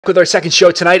With our second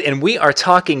show tonight, and we are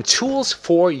talking tools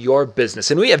for your business.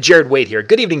 And we have Jared Wade here.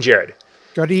 Good evening, Jared.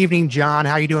 Good evening, John.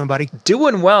 How you doing, buddy?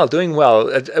 Doing well, doing well.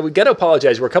 We got to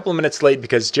apologize. We're a couple of minutes late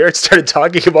because Jared started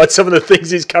talking about some of the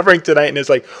things he's covering tonight, and it's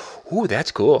like, ooh,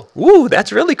 that's cool. Ooh,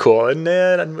 that's really cool. And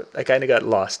then I kind of got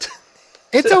lost.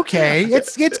 It's okay.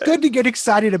 It's good to get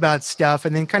excited about stuff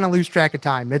and then kind of lose track of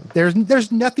time.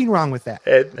 There's nothing wrong with that.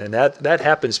 And that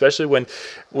happens, especially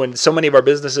when so many of our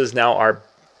businesses now are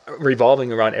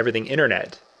revolving around everything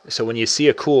internet. So when you see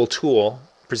a cool tool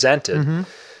presented, and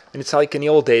it's like in the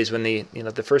old days when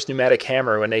the first pneumatic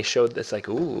hammer, when they showed, it's like,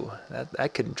 ooh,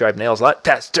 that could drive nails a lot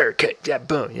faster. Yeah,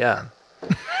 boom, yeah.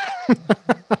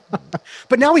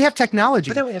 But now we have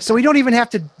technology, so we don't even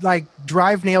have to like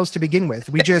drive nails to begin with.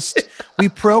 We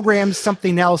program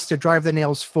something else to drive the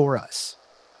nails for us.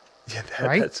 Yeah,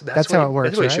 right? That's how it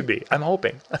works. That's what right? It should be. I'm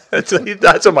hoping. That's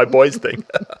what my boys think.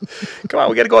 Come on,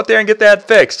 we got to go out there and get that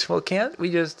fixed. Well, can't we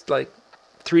just like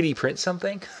 3D print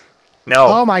something? No.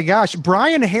 Oh my gosh,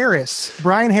 Brian Harris.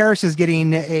 Brian Harris is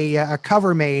getting a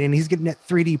cover made, and he's getting it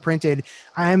 3D printed.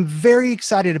 I'm very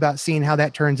excited about seeing how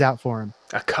that turns out for him.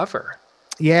 A cover.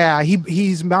 Yeah,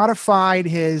 he's modified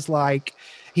his like.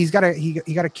 He got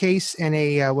a case and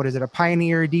a a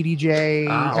Pioneer DDJ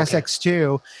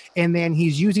SX2, and then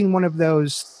he's using one of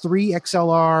those 3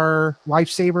 XLR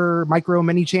Lifesaver micro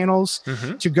mini channels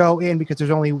to go in, because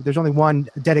there's only one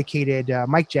dedicated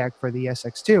mic jack for the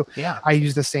SX2. Yeah, I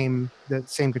use the same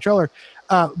controller.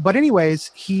 But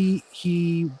anyways,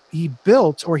 he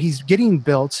built, or he's getting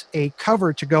built, a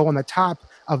cover to go on the top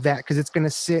of that, because it's going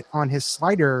to sit on his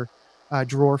slider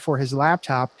drawer for his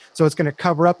laptop, so it's going to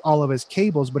cover up all of his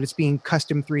cables, but it's being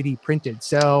custom 3D printed.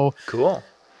 So cool.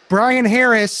 Brian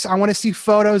Harris, I want to see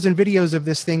photos and videos of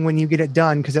this thing when you get it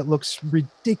done, because it looks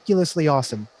ridiculously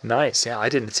awesome. Nice. Yeah, I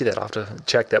didn't see that. I'll have to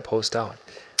check that post out.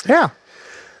 Yeah.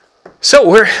 So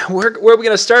where are we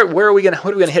going to start? What are we going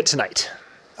to hit tonight?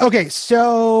 Okay,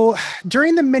 so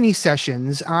during the mini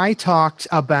sessions, I talked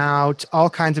about all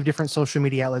kinds of different social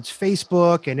media outlets,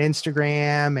 Facebook and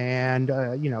Instagram and,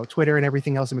 Twitter and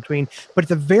everything else in between. But at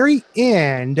the very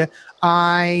end,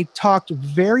 I talked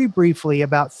very briefly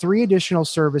about 3 additional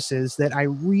services that I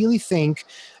really think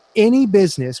any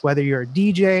business, whether you're a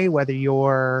DJ, whether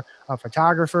you're a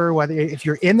photographer, if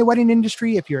you're in the wedding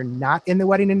industry, if you're not in the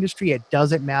wedding industry, it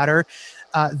doesn't matter.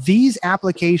 These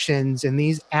applications and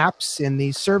these apps and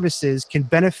these services can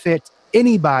benefit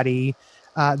anybody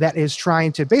that is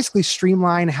trying to basically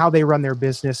streamline how they run their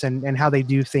business and how they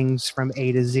do things from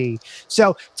A to Z.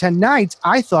 So tonight,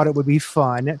 I thought it would be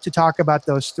fun to talk about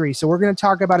those 3. So we're going to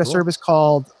talk about a service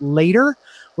called Later.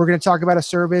 We're going to talk about a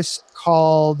service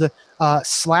called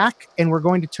Slack, and we're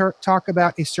going to talk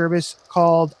about a service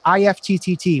called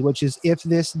IFTTT, which is If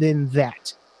This Then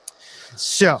That.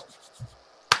 So,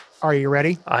 are you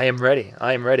ready? I am ready.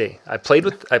 I played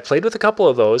with a couple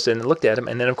of those and looked at them,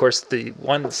 and then of course the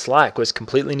one Slack was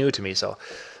completely new to me, so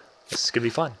this is gonna be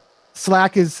fun.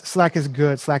 Slack is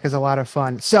good. Slack is a lot of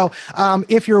fun. So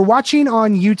if you're watching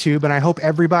on YouTube, and I hope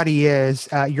everybody is,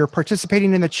 you're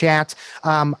participating in the chat.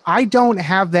 I don't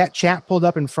have that chat pulled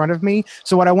up in front of me.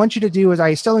 So what I want you to do is,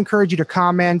 I still encourage you to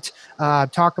comment,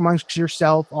 talk amongst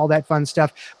yourself, all that fun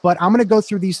stuff. But I'm going to go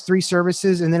through these 3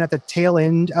 services, and then at the tail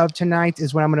end of tonight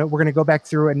is when we're going to go back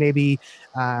through and maybe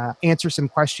answer some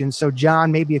questions. So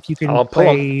John, maybe if you can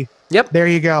play. Yep. There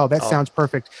you go. That sounds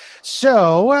perfect.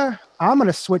 So I'm going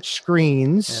to switch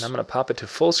screens. And I'm going to pop it to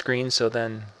full screen, so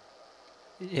then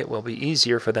it will be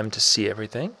easier for them to see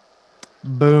everything.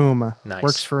 Boom. Nice.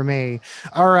 Works for me.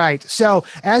 All right. So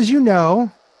as you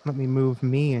know, let me move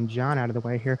me and John out of the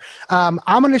way here. I'm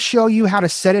going to show you how to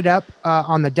set it up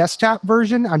on the desktop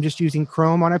version. I'm just using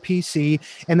Chrome on a PC.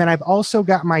 And then I've also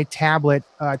got my tablet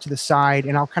to the side,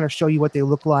 and I'll kind of show you what they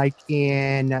look like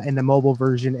in the mobile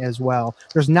version as well.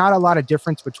 There's not a lot of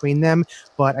difference between them,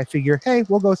 but I figure, hey,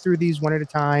 we'll go through these one at a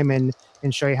time and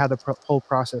show you how the whole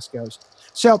process goes.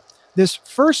 So this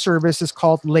first service is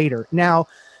called Later. Now,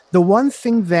 the one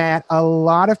thing that a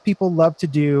lot of people love to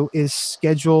do is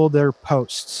schedule their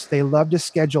posts. They love to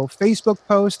schedule Facebook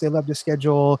posts. They love to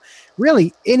schedule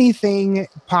really anything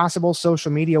possible social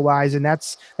media wise. And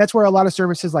that's where a lot of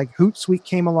services like Hootsuite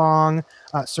came along,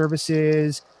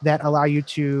 services that allow you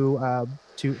to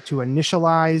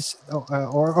initialize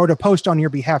or to post on your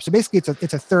behalf. So basically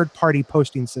it's a third-party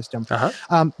posting system.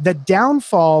 The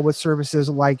downfall with services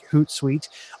like Hootsuite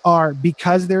are,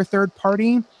 because they're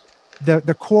third-party,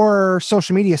 the core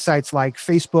social media sites like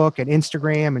Facebook and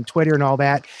Instagram and Twitter and all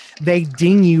that, they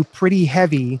ding you pretty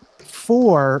heavy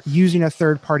for using a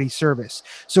third-party service.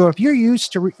 So if you're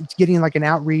used to getting like an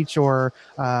outreach or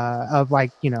of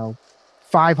like,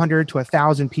 500 to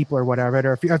 1,000 people or whatever,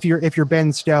 or if you're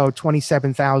Ben Stowe,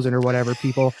 27,000 or whatever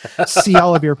people see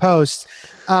all of your posts.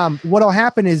 What'll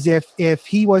happen is if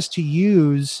he was to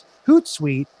use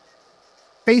Hootsuite,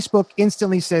 Facebook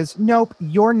instantly says, nope,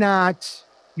 you're not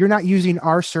using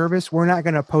our service. We're not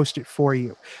going to post it for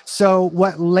you. So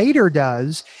what Later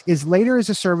does is Later is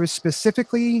a service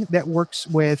specifically that works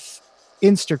with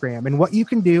Instagram. And what you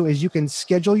can do is you can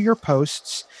schedule your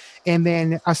posts and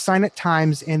then assign it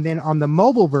times. And then on the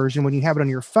mobile version, when you have it on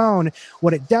your phone,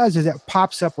 what it does is it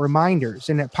pops up reminders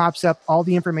and it pops up all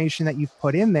the information that you've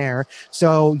put in there.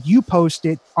 So you post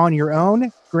it on your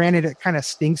own. Granted, it kind of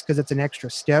stinks because it's an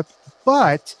extra step,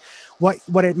 but what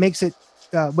it makes it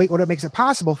what it makes it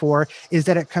possible for is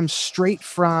that it comes straight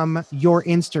from your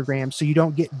Instagram, so you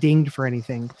don't get dinged for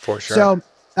anything. For sure. So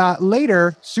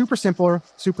Later, super simple.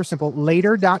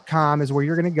 Later.com is where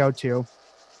you're going to go to.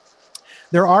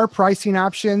 There are pricing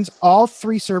options. All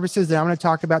three services that I'm going to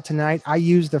talk about tonight, I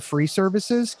use the free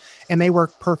services, and they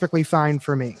work perfectly fine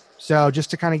for me. So just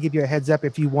to kind of give you a heads up,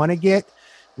 if you want to get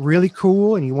really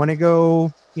cool and you want to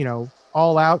go,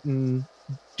 all out and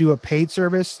do a paid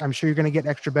service, I'm sure you're going to get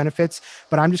extra benefits,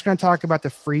 but I'm just going to talk about the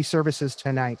free services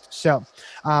tonight. So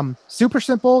super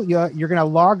simple. You're going to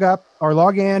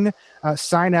log in,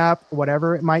 sign up,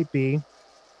 whatever it might be.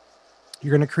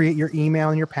 You're going to create your email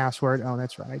and your password. Oh,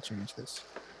 that's right. I changed this.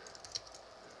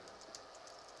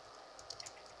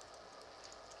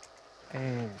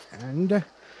 And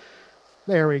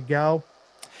there we go.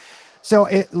 So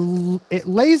it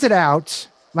lays it out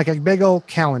like a big old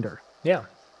calendar. Yeah.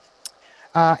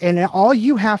 And all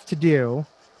you have to do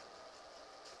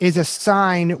is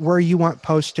assign where you want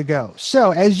posts to go.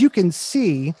 So as you can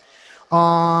see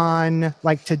on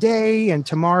like today and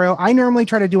tomorrow, I normally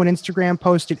try to do an Instagram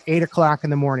post at 8 o'clock in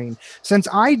the morning. Since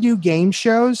I do game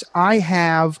shows, I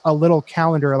have a little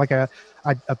calendar, like a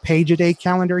page a day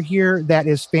calendar here that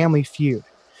is Family Feud.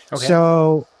 Okay.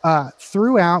 So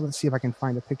throughout, let's see if I can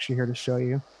find a picture here to show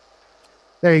you.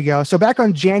 There you go. So back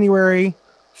on Thursday,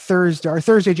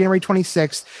 January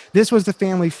 26th, this was the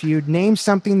Family Feud. Name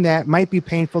something that might be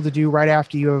painful to do right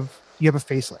after you have a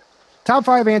facelift. Top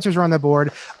 5 answers are on the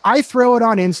board. I throw it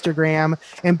on Instagram,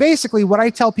 and basically what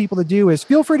I tell people to do is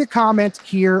feel free to comment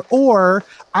here, or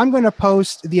I'm going to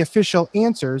post the official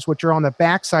answers, which are on the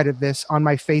back side of this, on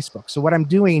my Facebook. So what I'm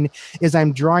doing is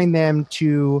I'm drawing them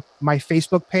to my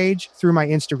Facebook page through my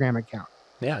Instagram account.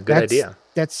 Yeah, good idea.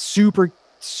 That's super,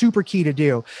 super key to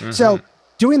do. Mm-hmm. So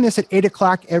doing this at 8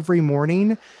 o'clock every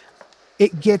morning,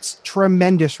 it gets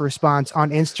tremendous response on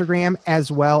Instagram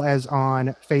as well as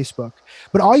on Facebook.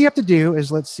 But all you have to do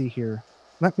is, let's see here.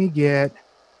 Let me get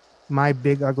my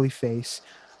big ugly face.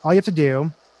 All you have to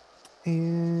do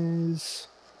is,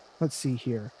 let's see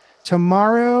here.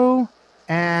 Tomorrow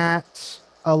at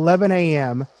 11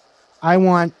 a.m., I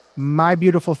want my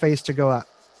beautiful face to go up.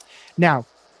 Now,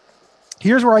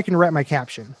 here's where I can write my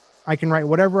caption. I can write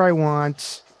whatever I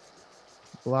want.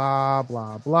 Blah,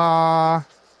 blah, blah.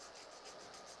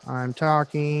 I'm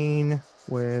talking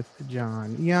with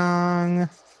John Young.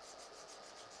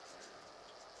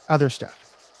 Other stuff.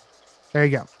 There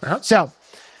you go. Uh-huh. So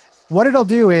what it'll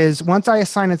do is once I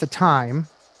assign it the time,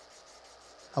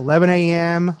 11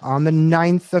 a.m. on the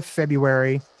 9th of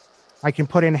February, I can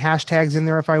put in hashtags in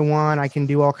there if I want. I can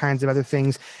do all kinds of other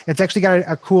things. It's actually got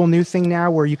a cool new thing now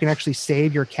where you can actually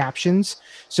save your captions.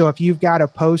 So if you've got a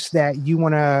post that you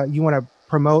want to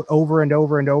promote over and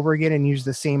over and over again and use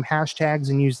the same hashtags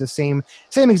and use the same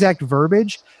exact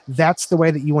verbiage, that's the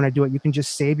way that you want to do it. You can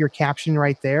just save your caption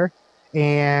right there.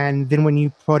 And then when you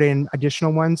put in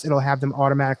additional ones, it'll have them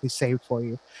automatically saved for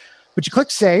you. But you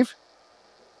click save.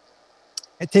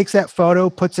 It takes that photo,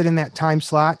 puts it in that time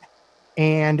slot,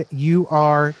 and you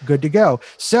are good to go.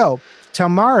 So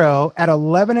tomorrow at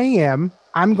 11 a.m.,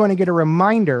 I'm going to get a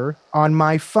reminder on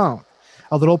my phone.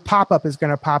 A little pop-up is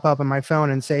going to pop up on my phone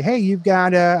and say, hey, you've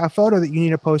got a photo that you need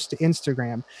to post to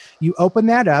Instagram. You open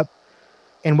that up,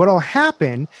 and what will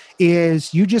happen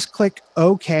is you just click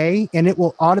OK, and it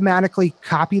will automatically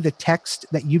copy the text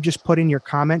that you just put in your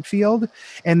comment field,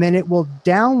 and then it will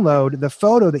download the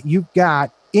photo that you've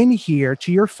got in here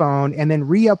to your phone and then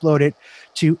re-upload it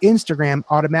to Instagram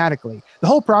automatically. The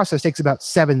whole process takes about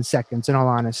 7 seconds, in all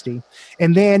honesty,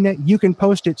 and then you can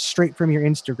post it straight from your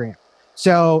Instagram.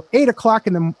 So 11 o'clock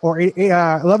in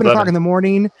the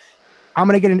morning, I'm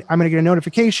gonna get a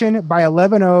notification by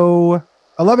 11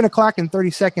 o'clock and 30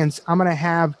 seconds. I'm gonna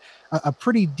have a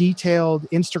pretty detailed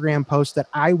Instagram post that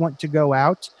I want to go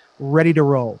out, ready to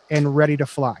roll and ready to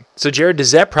fly. So Jared,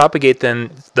 does that propagate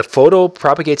then? The photo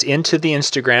propagates into the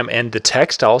Instagram, and the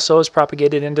text also is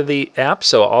propagated into the app.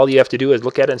 So all you have to do is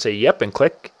look at it and say, "Yep," and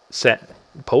click send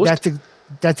post.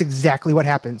 That's exactly what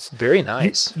happens. Very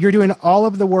nice. You're doing all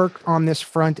of the work on this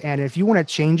front end. If you want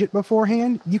to change it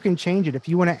beforehand, you can change it. If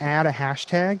you want to add a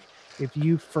hashtag, if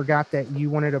you forgot that you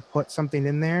wanted to put something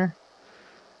in there,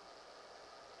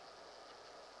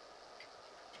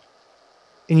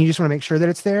 and you just want to make sure that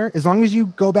it's there, as long as you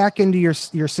go back into your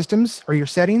systems or your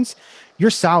settings, you're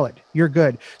solid, you're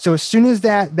good. So as soon as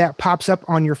that pops up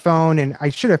on your phone, and I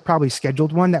should have probably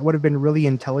scheduled one, that would have been really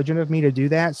intelligent of me to do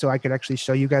that, so I could actually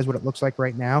show you guys what it looks like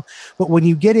right now. But when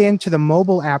you get into the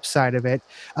mobile app side of it,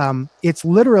 it's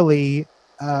literally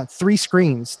 3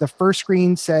 screens. The first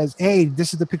screen says, "Hey,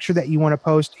 this is the picture that you want to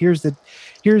post. Here's the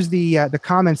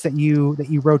comments that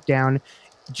you wrote down.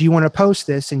 Do you want to post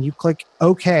this?" And you click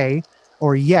OK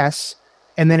or yes,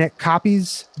 and then it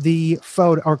copies the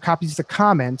photo or copies the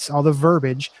comments, all the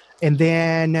verbiage, and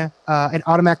then it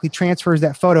automatically transfers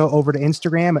that photo over to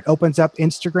Instagram. It opens up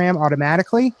Instagram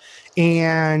automatically,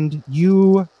 and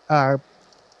you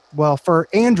well, for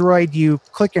Android, you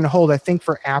click and hold. I think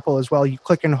for Apple as well, you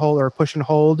click and hold or push and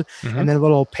hold, and then a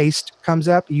little paste comes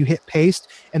up. You hit paste,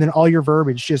 and then all your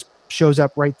verbiage just shows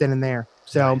up right then and there.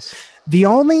 So Nice. the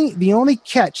only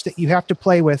catch that you have to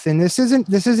play with, and this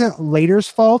isn't Later's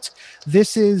fault,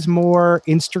 this is more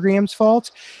Instagram's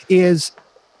fault, is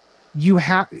you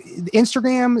have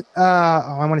Instagram,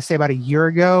 I want to say about a year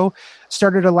ago,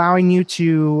 started allowing you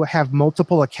to have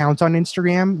multiple accounts on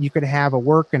Instagram. You could have a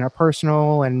work and a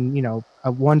personal, and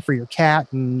a one for your cat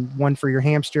and one for your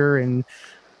hamster, and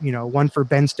one for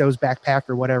Ben Stow's backpack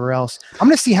or whatever else. I'm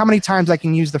going to see how many times I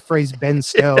can use the phrase Ben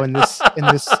Stow in this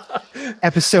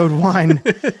episode 1,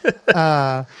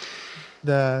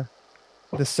 the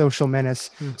social menace.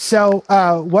 So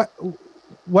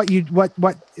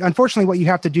unfortunately what you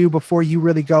have to do before you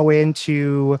really go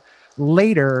into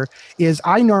Later is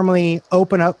I normally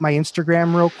open up my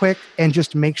Instagram real quick and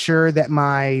just make sure that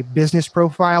my business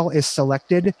profile is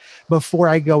selected before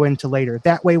I go into Later.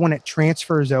 That way, when it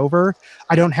transfers over,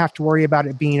 I don't have to worry about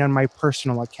it being on my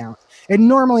personal account. And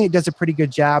normally it does a pretty good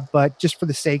job, but just for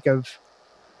the sake of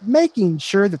making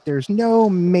sure that there's no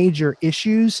major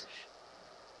issues,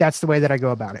 that's the way that I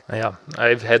go about it. Yeah,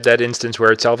 I've had that instance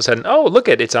where it's all of a sudden, oh, look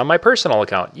it's on my personal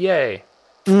account. Yay.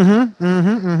 Yeah,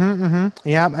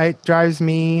 it drives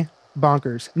me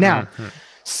bonkers. Now,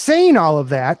 saying all of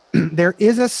that, there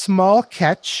is a small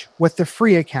catch with the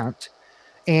free account,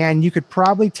 and you could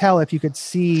probably tell if you could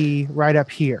see right up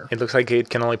here. It looks like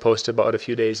it can only post about a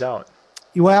few days out.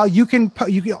 Well, you can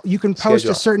post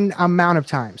a certain amount of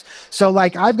times. So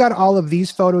like I've got all of these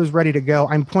photos ready to go.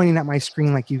 I'm pointing at my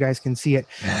screen like you guys can see it.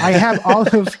 I have all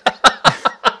of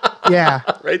yeah.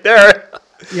 Right there.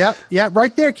 Yep,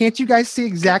 right there. Can't you guys see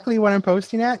exactly what I'm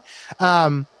posting at?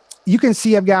 You can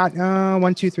see I've got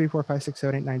 1, 2, 3, 4, 5, 6,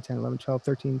 7, 8, 9, 10, 11, 12,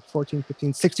 13, 14,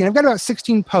 15, 16. I've got about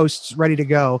 16 posts ready to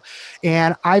go,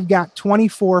 and I've got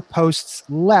 24 posts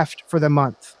left for the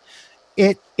month.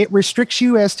 It restricts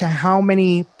you as to how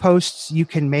many posts you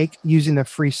can make using the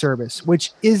free service,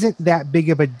 which isn't that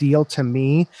big of a deal to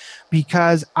me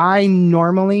because I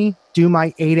normally do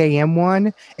my 8 a.m.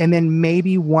 one and then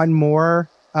maybe one more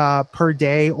per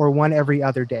day or one every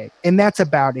other day. And that's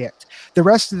about it. The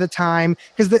rest of the time,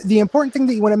 because the important thing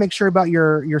that you want to make sure about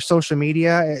your social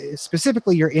media,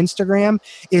 specifically your Instagram,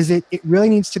 is it really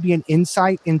needs to be an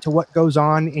insight into what goes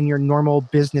on in your normal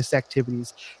business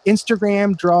activities.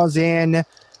 Instagram draws in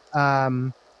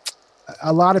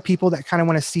a lot of people that kind of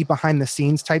want to see behind the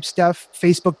scenes type stuff.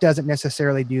 Facebook doesn't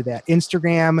necessarily do that.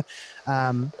 Instagram,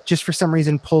 just for some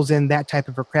reason, pulls in that type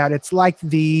of a crowd. It's like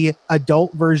the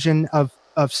adult version of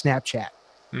Snapchat.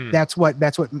 That's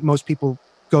what most people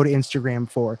go to Instagram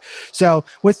for. So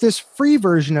with this free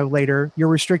version of Later, you're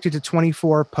restricted to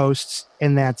 24 posts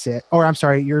and that's it. Or I'm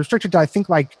sorry, you're restricted to I think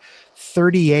like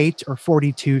 38 or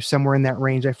 42, somewhere in that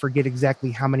range. I forget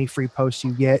exactly how many free posts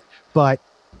you get, but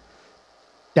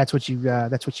that's what you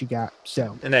got.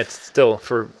 So, and that's still,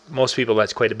 for most people,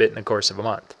 that's quite a bit in the course of a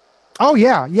month. Oh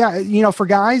yeah. For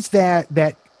guys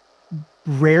that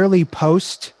rarely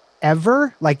post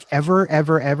ever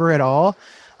at all,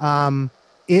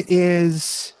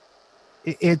 it's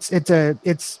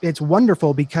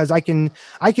wonderful because I can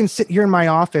sit here in my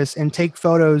office and take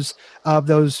photos of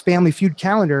those Family Feud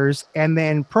calendars and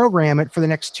then program it for the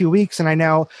next 2 weeks. And I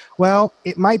know, well,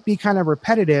 it might be kind of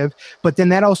repetitive, but then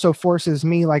that also forces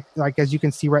me, like as you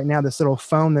can see right now, this little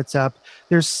phone that's up,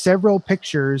 there's several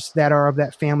pictures that are of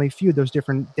that Family Feud, those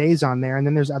different days on there. And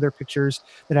then there's other pictures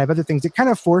that have other things. It kind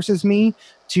of forces me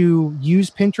to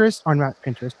use use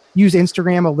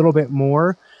Instagram a little bit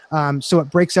more. So it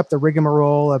breaks up the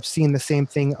rigmarole of seeing the same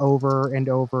thing over and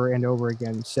over and over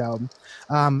again. So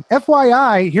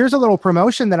FYI, here's a little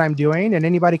promotion that I'm doing, and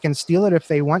anybody can steal it if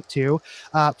they want to.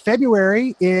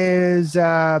 February is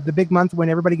the big month when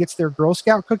everybody gets their Girl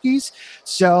Scout cookies.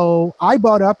 So I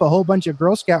bought up a whole bunch of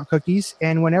Girl Scout cookies,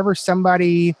 and whenever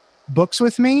somebody books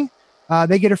with me,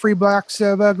 they get a free box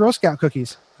of Girl Scout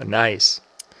cookies. Nice.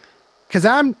 Because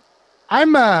I'm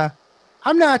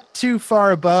not too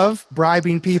far above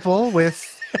bribing people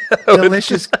with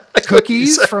delicious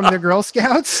cookies from the Girl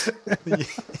Scouts.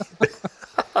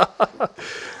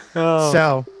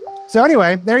 Oh. So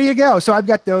anyway, there you go. So I've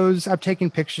got those. I've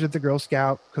taken pictures of the Girl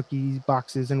Scout cookies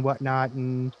boxes and whatnot,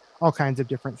 and all kinds of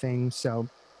different things. So,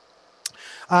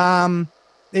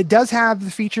 it does have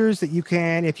the features that you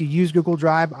can, if you use Google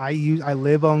Drive. I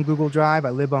live on Google Drive. I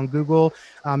live on Google.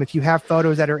 If you have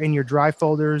photos that are in your Drive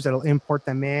folders, that'll import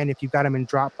them in. If you've got them in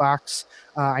Dropbox,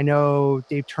 I know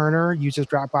Dave Turner uses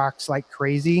Dropbox like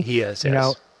crazy. He is, you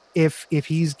know, if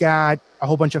he's got a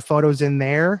whole bunch of photos in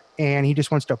there and he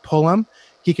just wants to pull them,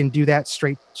 he can do that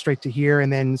straight to here,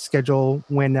 and then schedule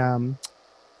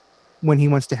when he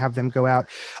wants to have them go out.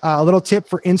 A little tip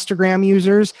for Instagram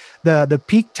users: the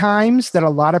peak times that a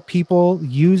lot of people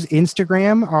use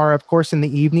Instagram are, of course, in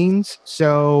the evenings.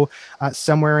 So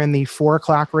somewhere in the 4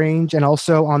 o'clock range, and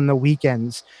also on the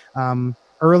weekends.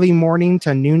 Early morning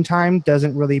to noontime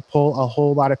doesn't really pull a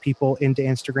whole lot of people into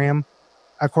Instagram,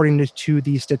 according to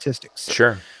the statistics.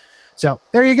 Sure. So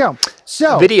there you go.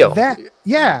 So video.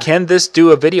 Can this do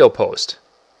a video post?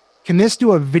 Can this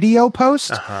do a video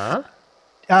post?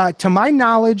 To my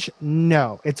knowledge,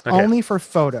 no. It's only for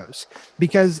photos,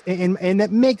 because and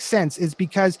that makes sense, is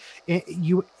because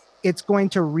it's going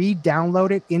to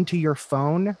re-download it into your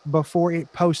phone before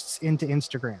it posts into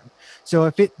Instagram. So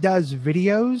if it does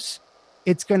videos,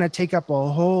 it's going to take up a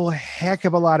whole heck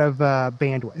of a lot of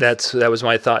bandwidth. That was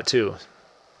my thought too.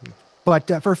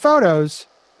 But for photos,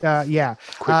 yeah.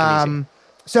 Quick and easy.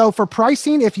 So for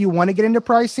pricing, if you want to get into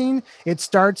pricing, it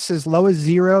starts as low as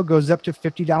 $0, goes up to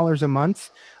 $50 a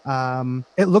month.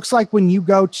 It looks like when you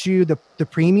go to the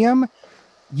premium,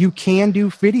 you can do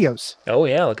videos. Oh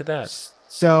yeah, look at that.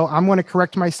 So I'm going to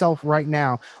correct myself right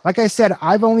now. Like I said,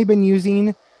 I've only been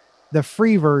using the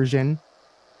free version.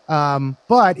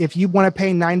 But if you want to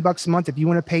pay $9 a month, if you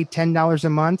want to pay $10 a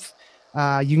month,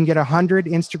 you can get 100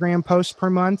 Instagram posts per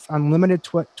month, unlimited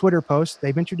Twitter posts.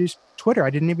 They've introduced Twitter.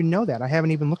 I didn't even know that. I haven't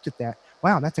even looked at that.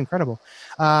 Wow, that's incredible.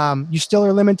 You still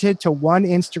are limited to 1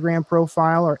 Instagram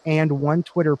profile and 1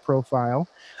 Twitter profile,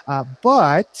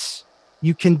 but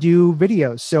you can do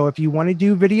videos. So if you want to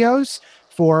do videos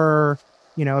for,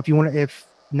 if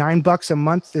 $9 a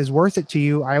month is worth it to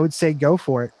you, I would say go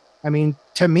for it. I mean,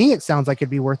 to me, it sounds like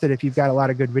it'd be worth it if you've got a lot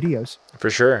of good videos.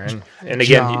 For sure. And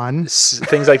again,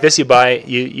 things like this, you buy a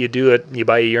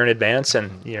year in advance, and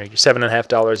you're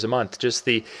 $7.50 a month. Just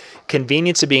the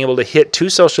convenience of being able to hit 2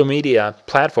 social media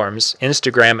platforms,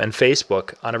 Instagram and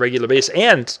Facebook, on a regular basis,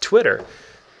 and Twitter.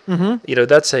 Mm-hmm.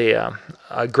 That's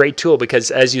a great tool, because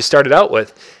as you started out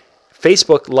with,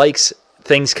 Facebook likes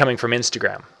things coming from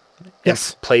Instagram.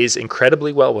 Yes. It plays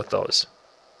incredibly well with those.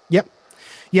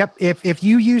 Yep. If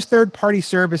you use third-party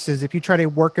services, if you try to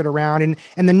work it around,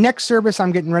 and the next service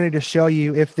I'm getting ready to show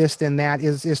you, If This Then That,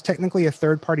 is technically a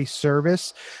third-party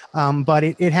service, but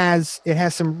it has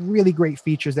some really great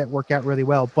features that work out really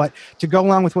well. But to go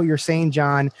along with what you're saying,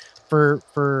 John, for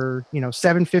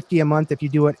 $7.50 a month, if you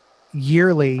do it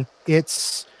yearly,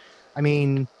 this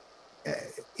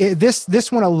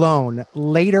one alone,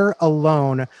 Later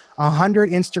alone, 100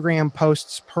 Instagram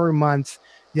posts per month.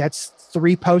 That's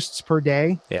 3 posts per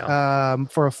day.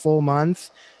 For a full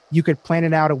month. You could plan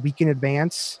it out a week in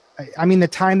advance. I mean, the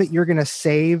time that you're going to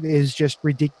save is just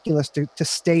ridiculous to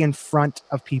stay in front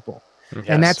of people. Yes.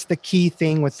 And that's the key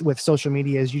thing with social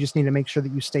media, is you just need to make sure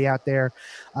that you stay out there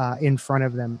in front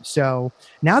of them. So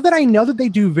now that I know that they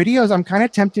do videos, I'm kind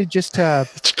of tempted just to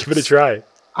give it a try.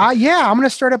 I'm going to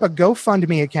start up a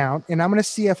GoFundMe account, and I'm going to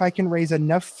see if I can raise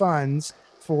enough funds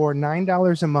for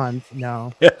 $9 a month.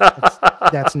 No,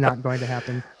 that's not going to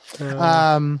happen.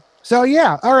 So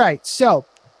yeah. All right. So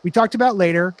we talked about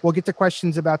Later. We'll get to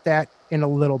questions about that in a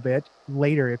little bit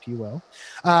later, if you will.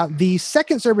 The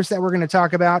second service that we're going to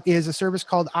talk about is a service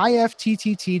called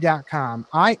ifttt.com.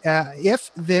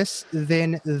 If This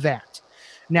Then That.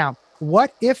 Now,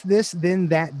 what If This Then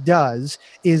That does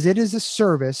is it is a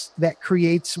service that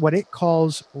creates what it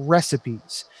calls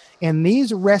recipes. And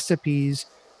these recipes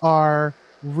are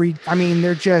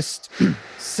they're just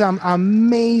some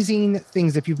amazing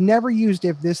things. If you've never used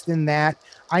If This Then That,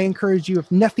 I encourage you,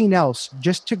 if nothing else,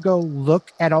 just to go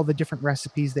look at all the different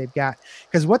recipes they've got.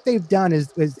 Because what they've done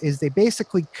is they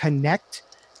basically connect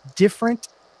different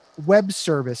web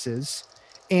services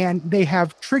and they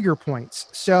have trigger points.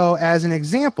 So as an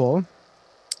example,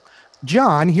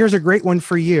 John, here's a great one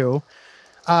for you.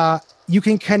 You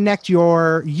can connect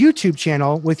your YouTube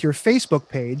channel with your Facebook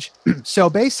page. So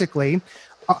basically,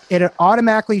 it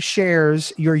automatically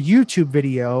shares your YouTube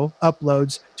video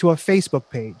uploads to a Facebook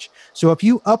page. So if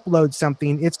you upload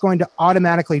something, it's going to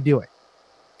automatically do it.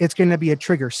 It's going to be a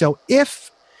trigger. So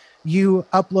if you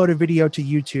upload a video to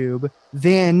YouTube,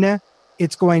 then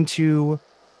it's going to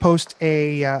post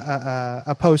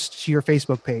a post to your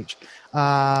Facebook page.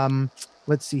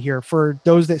 Let's see here. For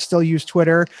those that still use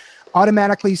Twitter,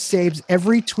 automatically saves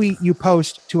every tweet you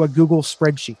post to a Google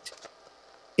spreadsheet.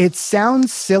 It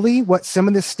sounds silly what some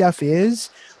of this stuff is,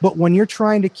 but when you're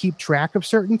trying to keep track of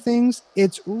certain things,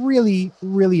 it's really,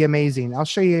 really amazing. I'll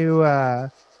show you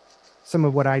some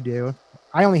of what I do.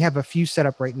 I only have a few set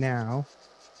up right now.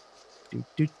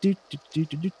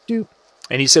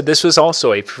 And you said this was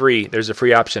also there's a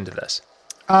free option to this.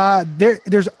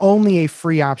 There's only a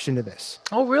free option to this.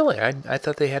 Oh, really? I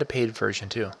thought they had a paid version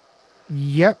too.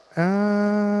 Yep.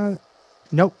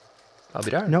 Nope. I'll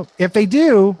be darned. Nope. If they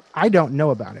do, I don't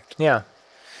know about it. Yeah.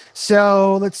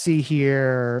 So let's see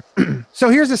here. So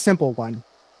here's a simple one.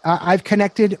 I've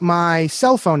connected my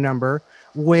cell phone number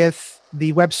with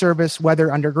the web service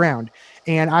Weather Underground,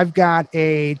 and I've got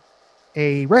a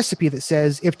recipe that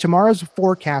says, if tomorrow's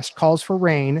forecast calls for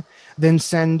rain, then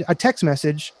send a text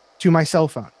message to my cell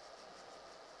phone.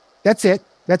 That's it.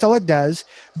 That's all it does.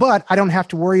 But I don't have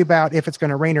to worry about if it's going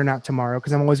to rain or not tomorrow,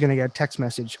 because I'm always going to get a text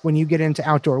message. When you get into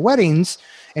outdoor weddings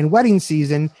and wedding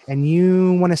season and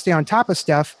you want to stay on top of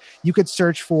stuff, you could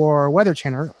search for Weather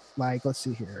Channel. Like, let's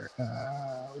see here.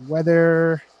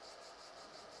 Weather.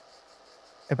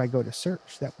 If I go to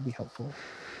search, that would be helpful.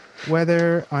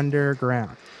 Weather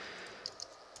Underground.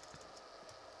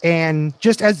 And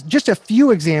just a few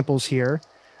examples here.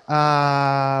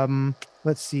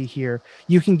 Let's see here.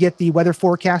 You can get the weather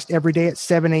forecast every day at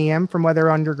 7 a.m. from Weather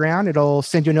Underground. It'll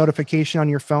send you a notification on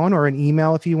your phone or an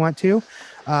email if you want to.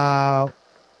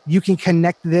 You can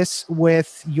connect this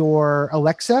with your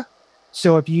Alexa.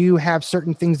 So if you have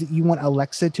certain things that you want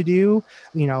Alexa to do,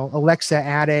 Alexa,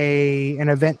 add an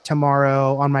event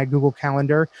tomorrow on my Google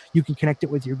Calendar. You can connect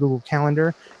it with your Google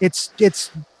Calendar. It's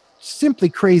simply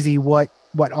crazy what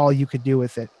all you could do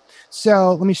with it.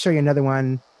 So let me show you another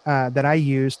one that I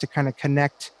use to kind of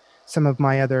connect some of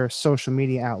my other social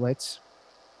media outlets.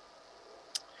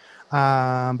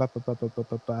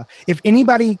 If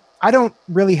anybody, I don't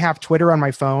really have Twitter on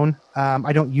my phone.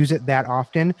 I don't use it that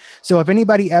often. So if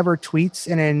anybody ever tweets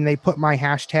and then they put my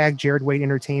hashtag Jared Wade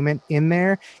Entertainment in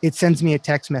there, it sends me a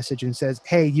text message and says,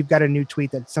 hey, you've got a new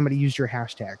tweet that somebody used your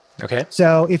hashtag. Okay.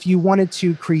 So if you wanted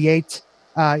to create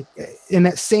in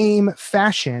that same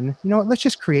fashion, let's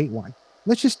just create one.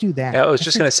 Let's just do that. Yeah, I was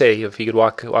just going to say, if you could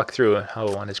walk through how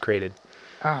one is created.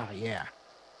 Oh, yeah.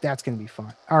 That's going to be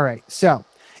fun. All right. So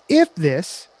if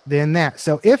this, then that.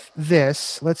 So if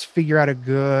this, let's figure out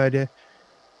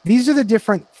these are the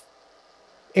different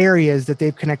areas that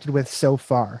they've connected with so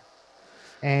far.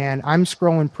 And I'm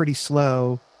scrolling pretty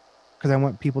slow because I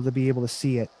want people to be able to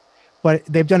see it. But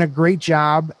they've done a great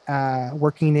job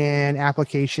working in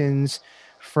applications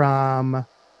from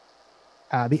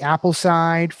the Apple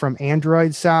side, from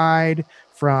Android side,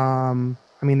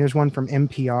 there's one from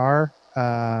NPR.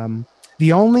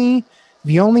 The only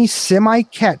semi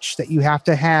catch that you have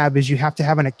to have is you have to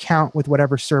have an account with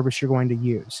whatever service you're going to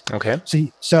use. Okay.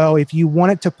 So if you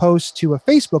want it to post to a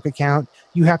Facebook account,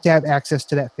 you have to have access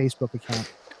to that Facebook account.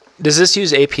 Does this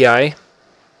use API?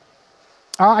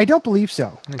 I don't believe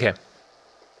so. Okay.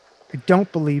 I don't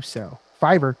believe so.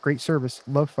 Fiverr, great service.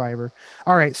 Love Fiverr.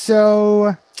 All right,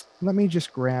 so let me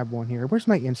just grab one here. Where's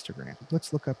my Instagram?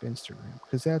 Let's look up Instagram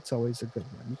because that's always a good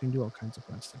one. You can do all kinds of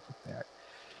fun stuff with that.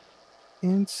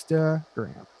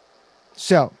 Instagram.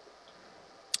 So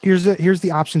here's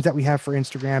the options that we have for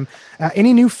Instagram.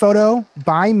 Any new photo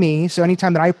by me. So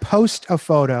anytime that I post a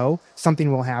photo,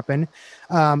 something will happen.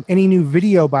 Any new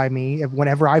video by me,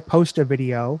 whenever I post a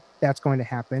video, that's going to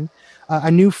happen.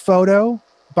 A new photo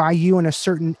by you in a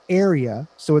certain area.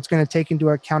 So it's going to take into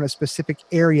account a specific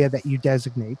area that you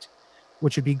designate,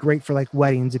 which would be great for like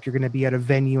weddings if you're going to be at a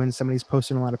venue and somebody's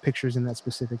posting a lot of pictures in that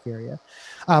specific area.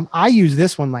 I use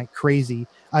this one like crazy.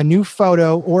 A new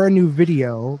photo or a new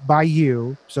video by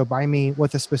you, so by me,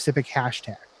 with a specific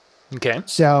hashtag. Okay.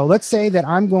 So let's say that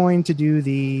I'm going to do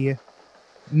the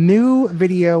new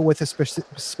video with a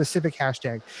specific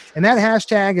hashtag. And that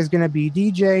hashtag is going to be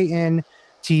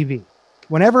DJNTV.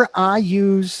 whenever I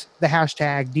use the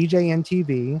hashtag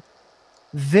DJNTV,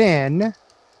 then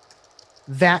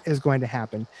that is going to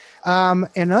happen.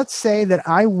 And let's say that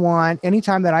I want,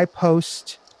 anytime that I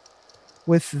post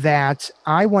with that,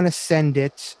 I want to send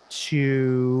it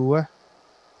to,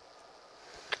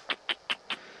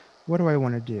 what do I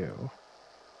want to do?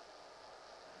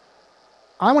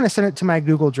 I want to send it to my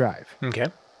Google Drive. Okay.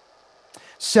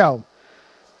 So,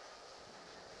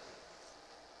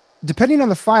 depending on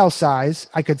the file size,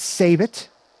 I could save it.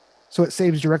 So it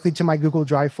saves directly to my Google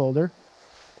Drive folder.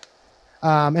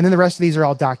 And then the rest of these are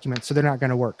all documents, so they're not going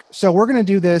to work. So we're going to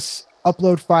do this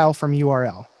upload file from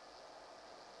URL.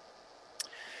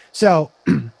 So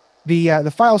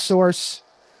the file source,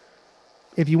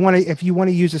 if you want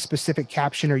to use a specific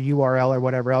caption or URL or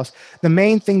whatever else, the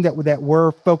main thing that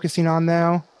we're focusing on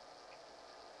though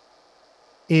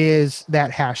is that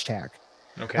hashtag.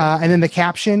 Okay. And then the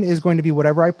caption is going to be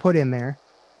whatever I put in there.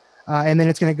 And then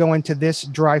it's going to go into this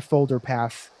drive folder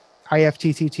path,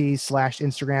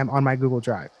 ifttt/Instagram on my Google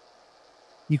Drive.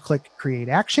 You click create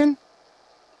action,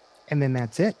 and then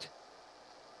that's it.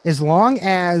 As long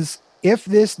as if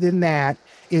this then that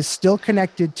is still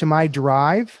connected to my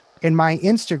drive and my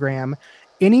Instagram,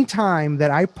 anytime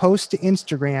that I post to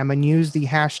Instagram and use the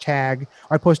hashtag,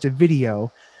 or I post a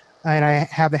video and I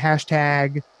have the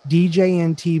hashtag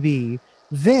DJNTV,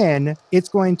 then it's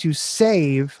going to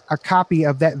save a copy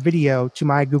of that video to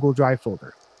my Google Drive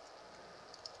folder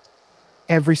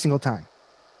every single time.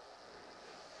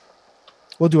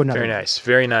 We'll do another. Very nice.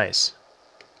 Very nice.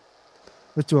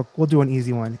 We'll do an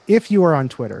easy one. If you are on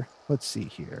Twitter, let's see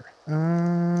here.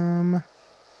 Let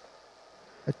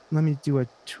me do a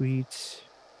tweet.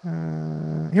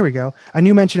 Here we go. A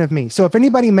new mention of me. So if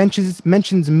anybody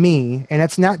mentions me, and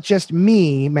it's not just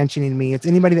me mentioning me, it's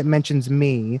anybody that mentions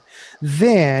me,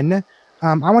 then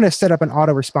I want to set up an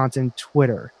auto response in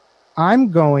Twitter.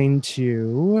 I'm going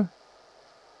to.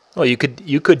 Well, you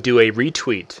could do a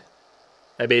retweet.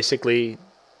 I basically,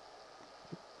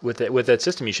 with that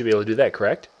system, you should be able to do that,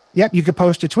 correct? Yep, you could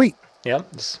post a tweet. Yeah.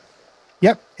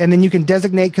 Yep, and then you can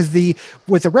designate, because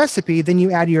with the recipe, then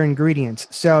you add your ingredients.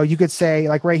 So you could say,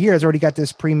 like right here, has already got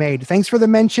this pre-made. Thanks for the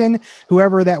mention,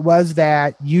 whoever that was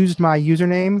that used my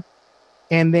username,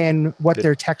 and then what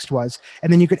their text was,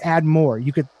 and then you could add more.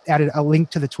 You could add a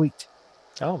link to the tweet.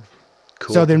 Oh,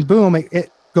 cool. So then, boom,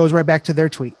 it goes right back to their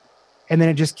tweet, and then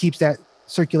it just keeps that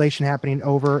circulation happening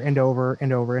over and over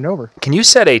and over and over. Can you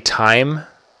set a time?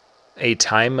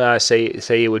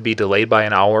 Say it would be delayed by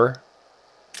an hour.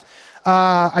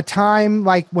 A time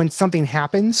like when something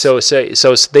happens. So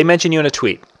they mention you in a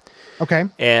tweet. Okay.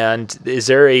 And is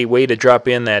there a way to drop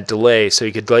in that delay so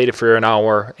you could delay it for an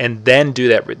hour and then do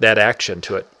that action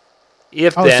to it?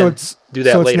 Do that so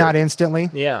later. It's not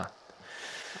instantly. Yeah.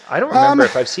 I don't remember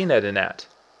if I've seen that in that.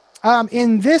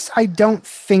 In this, I don't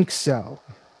think so.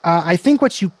 I think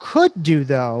what you could do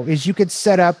though is you could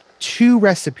set up 2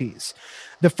 recipes.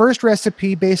 The first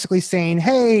recipe basically saying,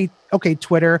 hey, okay,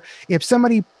 Twitter, if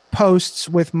somebody posts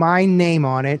with my name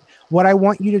on it, what I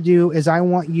want you to do is I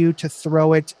want you to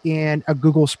throw it in a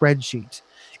Google spreadsheet.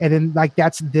 And then like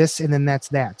that's this, and then that's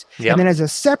that. Yep. And then as a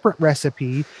separate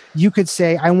recipe, you could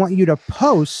say, I want you to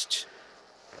post,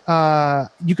 a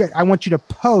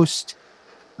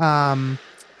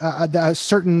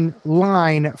certain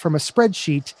line from a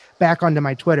spreadsheet back onto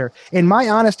my Twitter. In my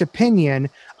honest opinion,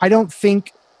 I don't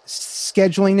think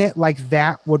scheduling it like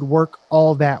that would work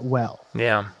all that well.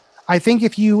 Yeah. I think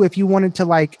if you wanted to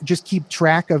like just keep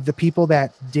track of the people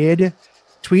that did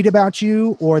tweet about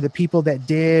you, or the people that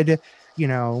did,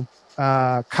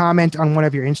 comment on one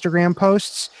of your Instagram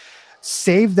posts,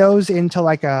 save those into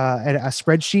like a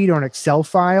spreadsheet or an Excel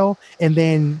file, and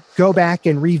then go back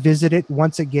and revisit it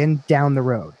once again down the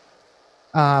road.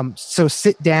 So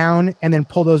sit down and then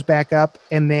pull those back up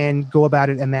and then go about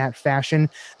it in that fashion.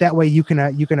 That way you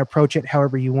can approach it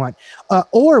however you want.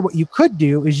 Or what you could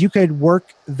do is you could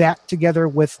work that together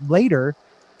with Later,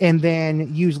 and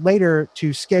then use Later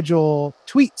to schedule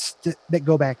tweets that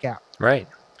go back out. Right.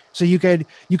 So you could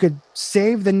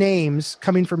save the names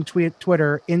coming from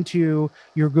Twitter into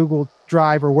your Google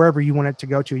Drive or wherever you want it to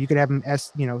go to. You could have them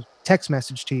text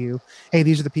message to you, hey,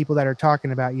 these are the people that are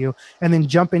talking about you, and then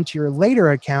jump into your Later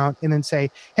account and then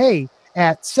say, hey,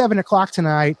 at 7:00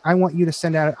 tonight, I want to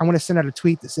send out a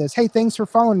tweet that says, hey, thanks for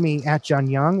following me at John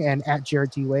Young and at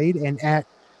Jared T. Wade and at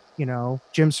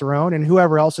Jim Cerrone and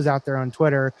whoever else is out there on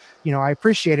Twitter. I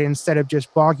appreciate it, instead of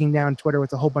just bogging down Twitter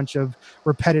with a whole bunch of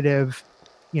repetitive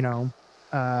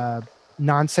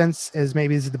nonsense, as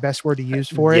maybe is the best word to use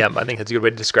for it. Yeah, I think that's a good way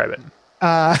to describe it.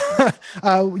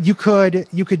 You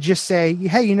could just say,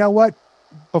 hey, you know what?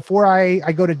 before I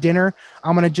go to dinner,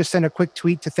 I'm going to just send a quick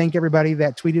tweet to thank everybody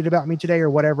that tweeted about me today or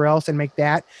whatever else, and make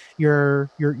that your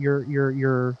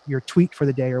tweet for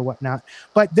the day or whatnot.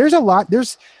 But there's a lot.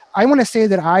 I want to say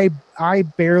that I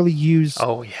barely use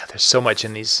Oh yeah, there's so much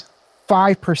in these.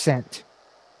 5%.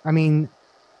 I mean,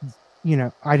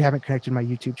 I haven't connected my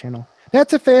YouTube channel.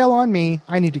 That's a fail on me.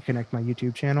 I need to connect my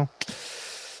YouTube channel.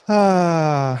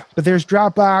 But there's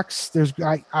Dropbox. There's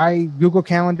I Google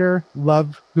Calendar.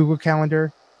 Love Google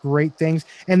Calendar. Great things.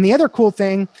 And the other cool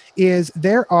thing is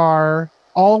there are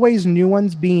always new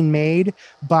ones being made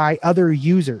by other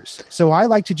users. So I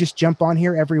like to just jump on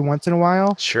here every once in a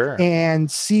while. Sure. And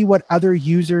see what other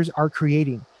users are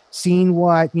creating, seeing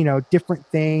what, different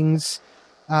things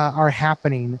are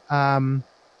happening. One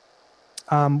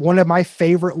of my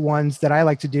favorite ones that I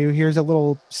like to do, here's a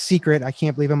little secret. I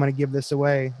can't believe I'm going to give this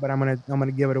away, but I'm going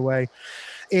to give it away,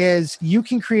 is you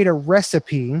can create a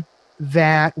recipe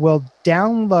that will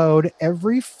download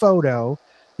every photo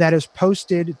that is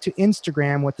posted to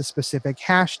Instagram with a specific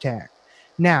hashtag.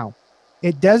 Now,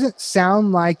 it doesn't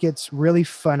sound like it's really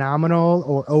phenomenal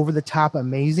or over the top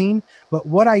amazing, but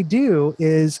what I do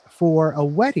is for a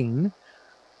wedding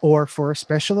or for a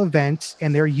special event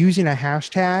and they're using a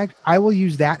hashtag, I will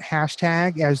use that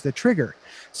hashtag as the trigger.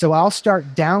 So I'll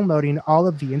start downloading all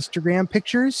of the Instagram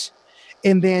pictures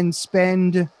and then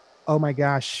spend, oh my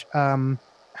gosh,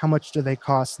 how much do they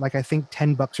cost? Like, I think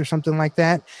 $10 or something like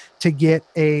that to get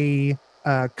a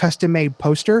custom made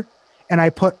poster. And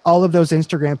I put all of those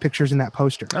Instagram pictures in that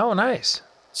poster. Oh, nice.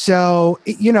 So,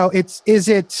 is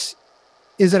it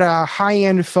a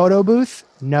high-end photo booth?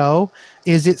 No.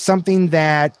 Is it something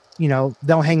that,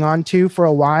 they'll hang on to for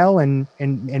a while and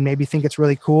maybe think it's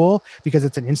really cool because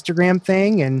it's an Instagram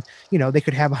thing and, they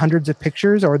could have hundreds of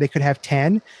pictures or they could have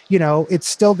 10, it's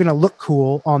still going to look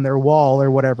cool on their wall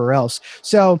or whatever else.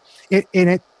 So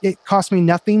it cost me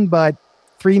nothing but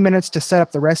 3 minutes to set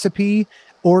up the recipe,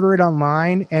 order it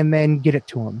online, and then get it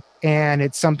to them. And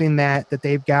it's something that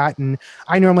they've got. And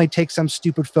I normally take some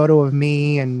stupid photo of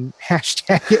me and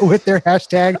hashtag it with their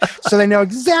hashtag so they know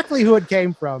exactly who it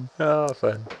came from. Oh,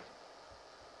 fun.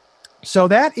 So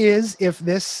that is If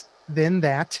This Then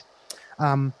That.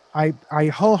 I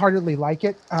wholeheartedly like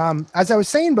it. As I was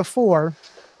saying before,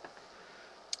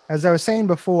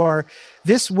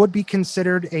 this would be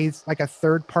considered like a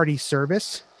third-party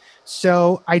service.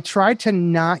 So I try to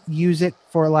not use it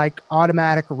for like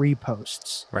automatic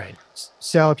reposts. Right.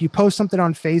 So if you post something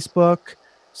on Facebook,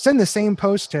 send the same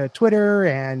post to Twitter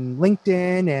and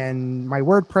LinkedIn and my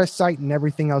WordPress site and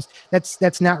everything else.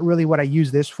 That's not really what I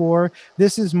use this for.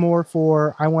 This is more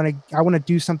for I want to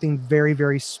do something very,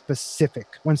 very specific.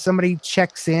 When somebody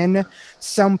checks in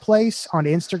someplace on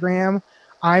Instagram,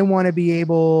 I want to be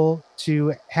able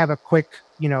to have a quick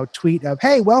tweet of,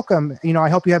 hey, welcome, I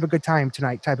hope you have a good time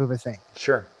tonight, type of a thing.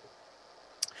 Sure.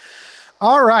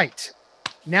 All right.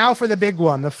 Now for the big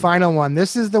one, the final one.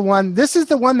 This is the one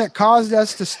that caused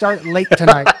us to start late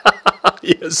tonight.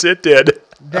 Yes, it did.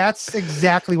 That's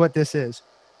exactly what this is.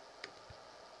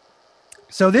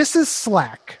 So this is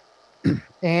Slack.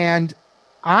 And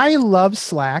I love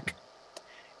Slack.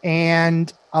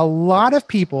 And a lot of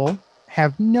people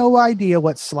have no idea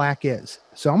what Slack is.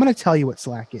 So I'm going to tell you what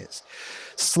Slack is.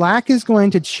 Slack is going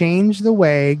to change the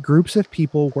way groups of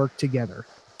people work together,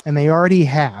 and they already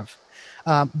have.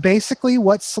 Basically,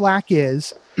 what Slack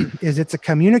is it's a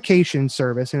communication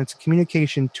service, and it's a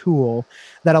communication tool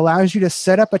that allows you to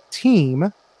set up a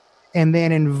team and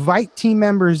then invite team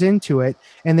members into it.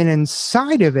 And then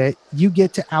inside of it, you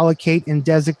get to allocate and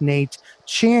designate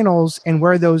channels and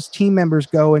where those team members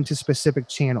go into specific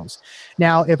channels.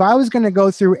 Now, if I was going to go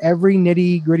through every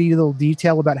nitty gritty little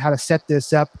detail about how to set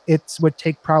this up, it would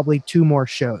take probably 2 more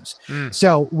shows.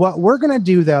 So what we're going to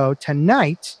do though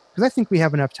tonight, because I think we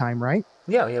have enough time, right?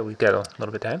 Yeah, we've got a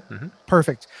little bit of time. Mm-hmm.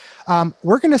 Perfect.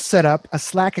 We're going to set up a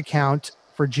Slack account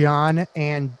for John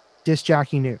and Disc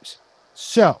Jockey News.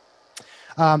 So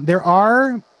there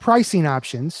are pricing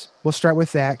options. We'll start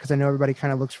with that because I know everybody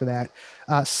kind of looks for that.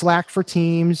 Slack for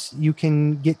Teams, you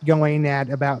can get going at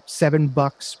about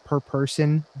 $7 per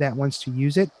person that wants to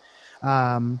use it.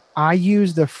 I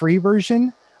use the free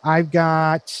version. I've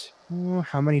got,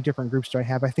 how many different groups do I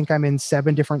have? I think I'm in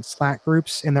 7 different Slack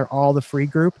groups, and they're all the free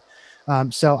group.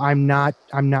 So I'm not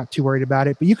too worried about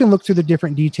it. But you can look through the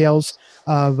different details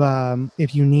of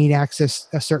if you need access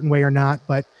a certain way or not.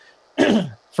 But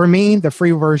for me, the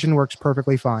free version works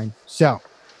perfectly fine. So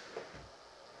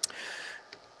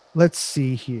let's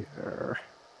see here.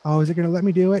 Oh, is it going to let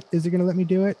me do it? Is it going to let me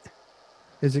do it?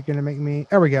 Is it going to make me?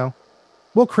 There we go.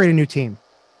 We'll create a new team.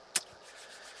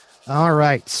 All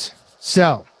right.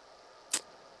 So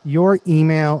your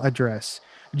email address.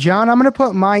 John, I'm going to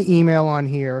put my email on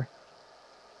here,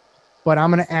 but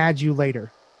I'm going to add you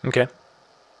later. Okay.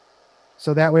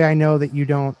 So that way I know that you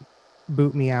don't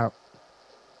boot me out,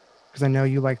 because I know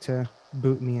you like to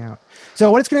boot me out.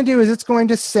 So what it's going to do is it's going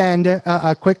to send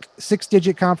a quick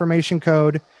 6-digit confirmation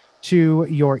code to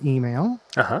your email.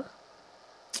 Uh-huh.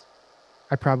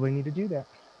 I probably need to do that.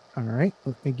 All right,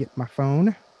 let me get my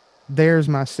phone. There's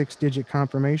my 6-digit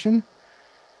confirmation.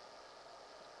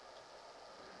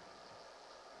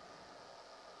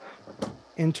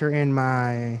 Enter in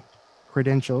my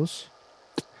credentials.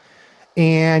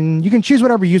 And you can choose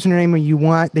whatever username you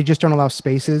want. They just don't allow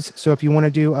spaces. So if you want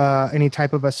to do any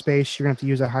type of a space, you're going to have to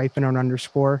use a hyphen or an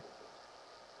underscore.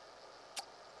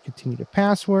 Continue to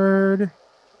password.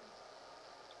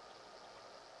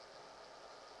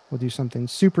 We'll do something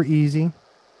super easy.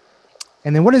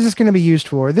 And then what is this going to be used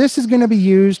for? This is going to be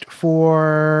used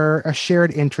for a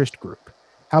shared interest group.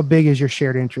 How big is your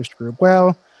shared interest group?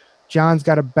 Well, John's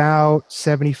got about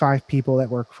 75 people that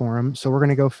work for him. So we're going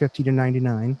to go 50 to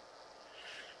 99.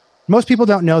 Most people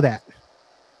don't know that.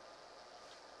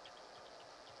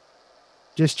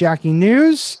 Disc Jockey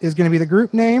News is going to be the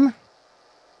group name.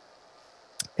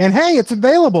 And hey, it's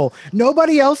available.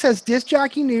 Nobody else has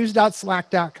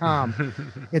discjockeynews.slack.com.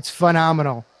 It's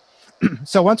phenomenal.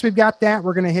 So once we've got that,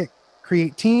 we're going to hit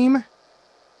create team.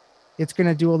 It's going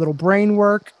to do a little brain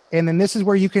work. And then this is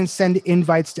where you can send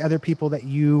invites to other people that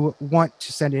you want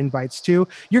to send invites to.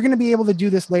 You're going to be able to do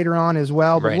this later on as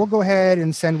well, but Right. we'll go ahead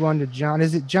and send one to John.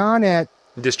 Is it John at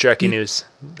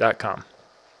discjockeynews.com.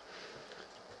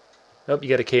 Oh, you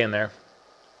got a K in there.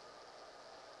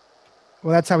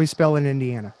 Well, that's how we spell in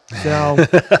Indiana. So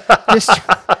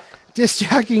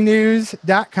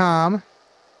discjockeynews.com.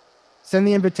 Send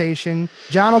the invitation.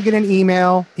 John will get an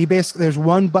email. There's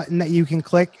one button that you can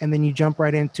click and then you jump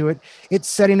right into it. It's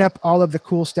setting up all of the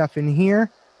cool stuff in here.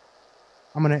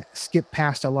 I'm going to skip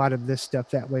past a lot of this stuff.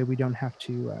 That way we don't have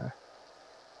to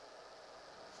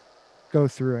go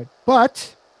through it.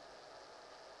 But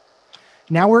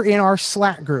now we're in our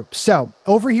Slack group. So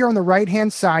over here on the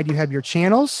right-hand side, you have your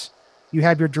channels. You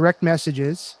have your direct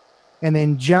messages, and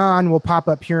then John will pop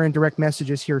up here in direct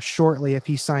messages here shortly if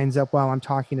he signs up while I'm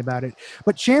talking about it.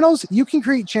 But channels, you can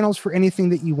create channels for anything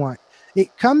that you want.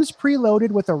 It comes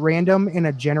preloaded with a random and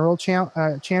a general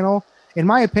channel. In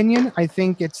my opinion, I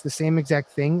think it's the same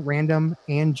exact thing, random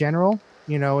and general.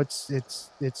 You know, it's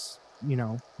you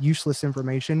know, useless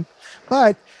information.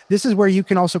 But this is where you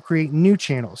can also create new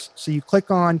channels. So you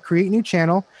click on create new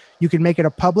channel. You can make it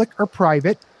a public or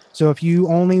private. So if you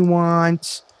only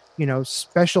want, you know,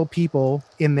 special people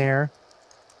in there,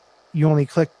 you only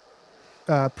click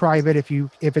private.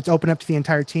 If it's open up to the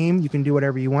entire team, you can do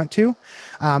whatever you want to.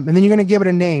 And then you're going to give it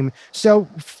a name. So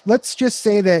let's just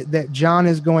say that John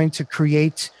is going to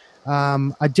create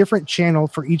a different channel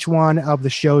for each one of the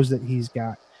shows that he's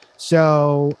got.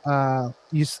 So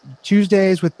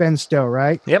Tuesdays with Ben Stowe,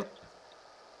 right? Yep.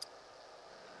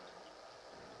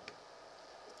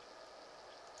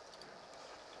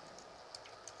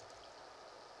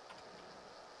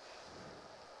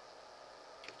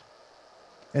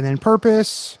 And then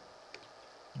purpose,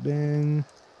 Ben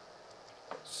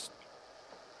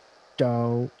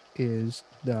Stowe is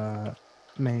the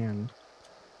man.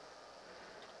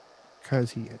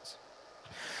 Because he is.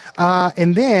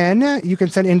 And then you can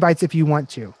send invites if you want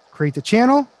to. Create the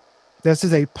channel. This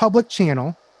is a public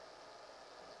channel.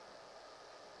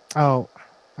 Oh,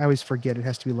 I always forget it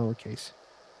has to be lowercase.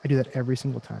 I do that every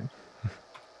single time.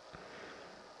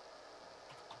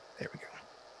 There we go.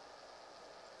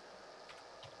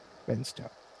 Ben Stowe.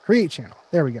 Create channel.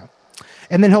 There we go.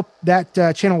 And then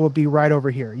that channel will be right over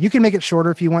here. You can make it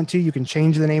shorter if you want to. You can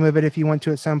change the name of it if you want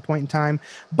to at some point in time.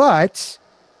 But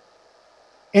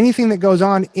anything that goes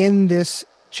on in this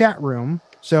chat room,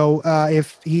 so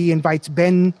if he invites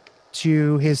Ben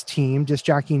to his team,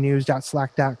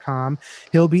 discjockeynews.slack.com,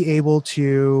 he'll be able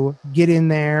to get in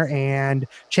there and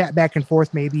chat back and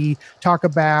forth, maybe talk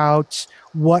about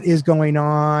what is going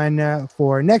on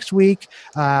for next week.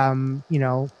 You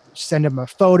know, send him a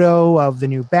photo of the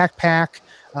new backpack,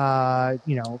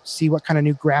 you know, see what kind of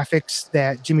new graphics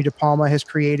that Jimmy DePalma has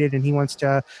created, and he wants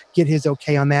to get his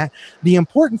okay on that. The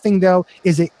important thing, though,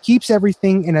 is it keeps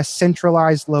everything in a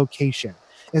centralized location.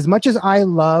 As much as I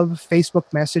love Facebook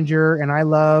Messenger and I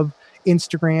love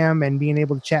Instagram and being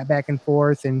able to chat back and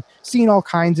forth and seeing all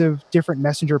kinds of different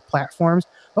messenger platforms.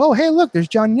 Oh, hey, look, there's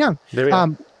John Young. There we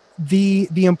go.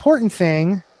 The important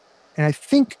thing, and I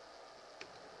think,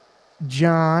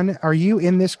 John, are you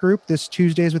in this group, this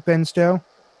Tuesdays with Ben Stowe?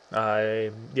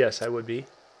 Yes, I would be.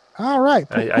 All right.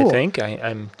 Cool. I think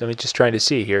I'm. Let me just try to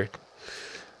see here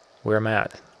where I'm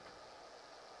at.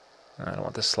 I don't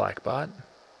want the Slack bot.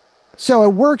 So it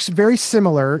works very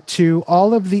similar to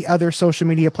all of the other social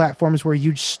media platforms where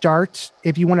you start,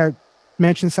 if you want to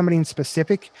mention somebody in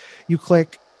specific, you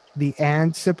click the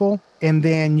and symbol and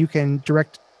then you can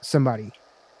direct somebody.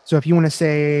 So if you want to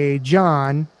say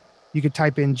John, you could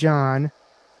type in John,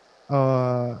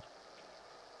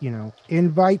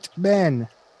 invite Ben.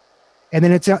 And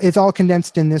then it's all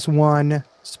condensed in this one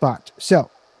spot.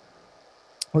 So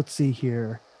let's see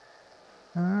here.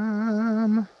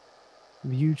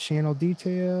 View channel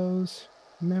details,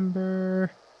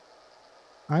 member.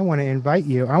 I want to invite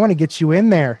you. I want to get you in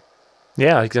there.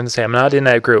 Yeah, I was going to say, I'm not in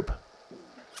that group.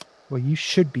 Well, you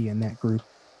should be in that group,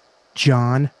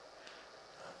 John.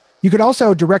 You could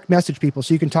also direct message people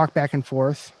so you can talk back and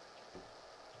forth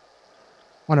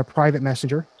on a private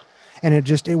messenger. And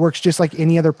it works just like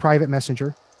any other private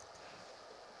messenger.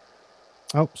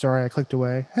 Oh, sorry, I clicked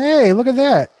away. Hey, look at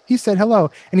that. He said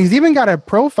hello. And he's even got a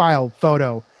profile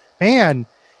photo. Man,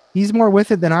 he's more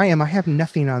with it than I am. I have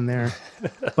nothing on there,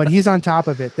 but he's on top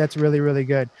of it. That's really, really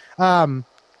good. Let's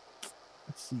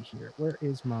see here. Where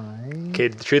is my... Okay,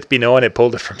 the truth be known, it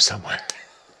pulled it from somewhere.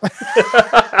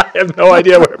 I have no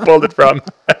idea where it pulled it from.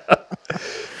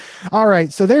 All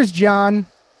right, so there's John.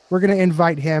 We're going to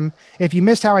invite him. If you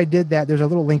missed how I did that, there's a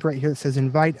little link right here that says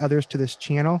invite others to this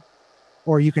channel,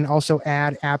 or you can also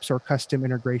add apps or custom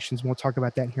integrations. We'll talk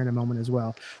about that here in a moment as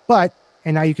well.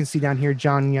 And now you can see down here,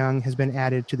 John Young has been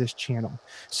added to this channel.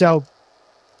 So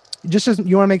just as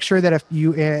you want to make sure that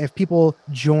if people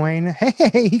join,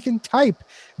 hey, he can type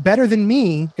better than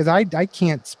me because I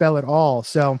can't spell at all.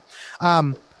 So,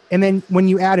 and then when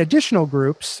you add additional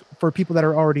groups for people that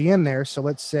are already in there, so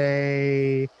let's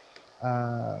say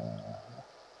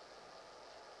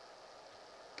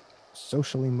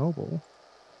socially mobile,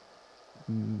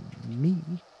 me,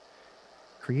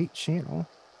 create channel,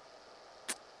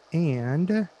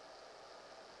 and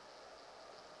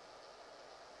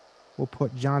we'll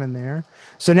put John in there.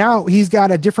 So now he's got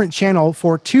a different channel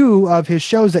for 2 of his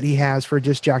shows that he has for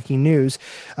Disc Jockey News.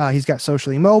 He's got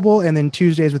Socially Mobile and then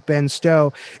Tuesdays with Ben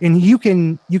Stowe. And you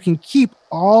can keep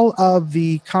all of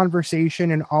the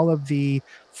conversation and all of the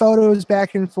photos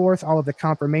back and forth, all of the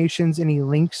confirmations, any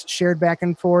links shared back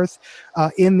and forth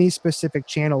in these specific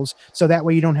channels. So that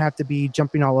way you don't have to be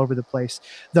jumping all over the place.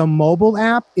 The mobile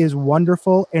app is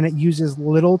wonderful and it uses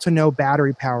little to no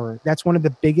battery power. That's one of the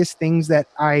biggest things that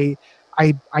I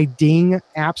ding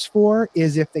apps for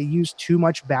is if they use too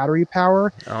much battery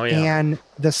power. Oh, yeah. And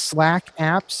the Slack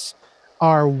apps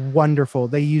are wonderful.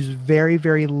 They use very,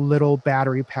 very little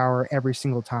battery power every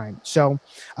single time. So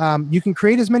you can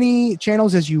create as many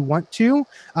channels as you want to.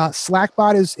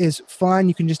 Slackbot is fun.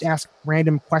 You can just ask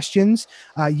random questions.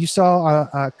 You saw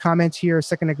a comment here a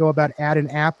second ago about add an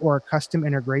app or a custom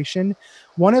integration.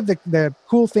 One of the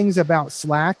cool things about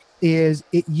Slack is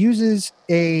it uses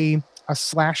a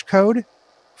slash code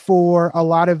for a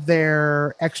lot of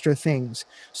their extra things.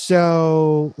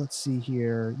 So let's see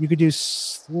here. You could do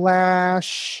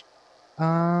slash,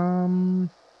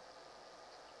 let's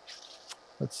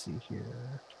see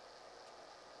here.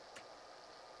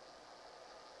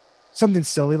 Something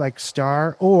silly like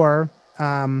star, or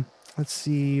let's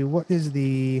see, what is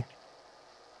the,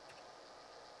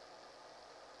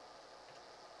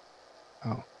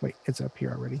 oh, wait, it's up here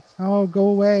already. Oh, go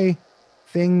away.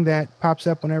 Thing that pops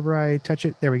up whenever I touch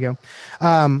it. There we go.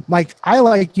 Like I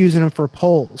like using them for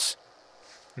polls,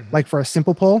 like for a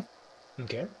simple poll.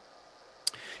 Okay.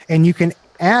 And you can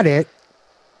add it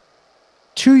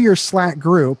to your Slack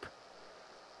group.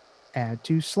 Add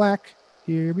to Slack.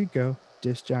 Here we go.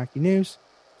 Disc Jockey News.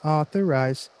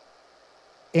 Authorize.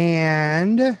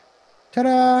 And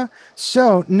ta-da.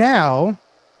 So now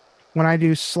when I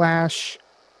do slash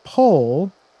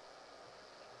poll,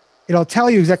 it'll tell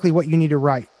you exactly what you need to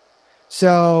write.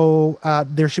 So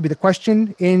there should be the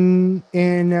question in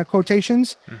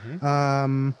quotations.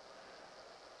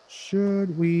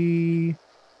 Should we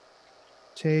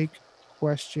take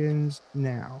questions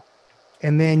now?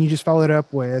 And then you just follow it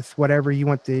up with whatever you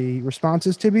want the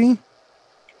responses to be.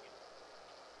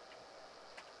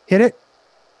 Hit it.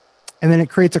 And then it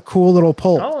creates a cool little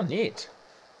poll. Oh, neat.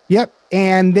 Yep.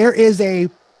 And there is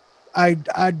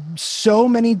so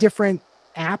many different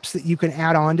apps that you can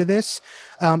add on to this.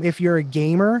 If you're a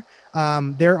gamer,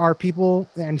 there are people,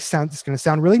 and it's going to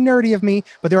sound really nerdy of me,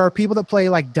 but there are people that play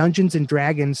like Dungeons and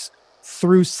Dragons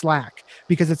through Slack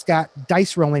because it's got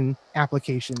dice rolling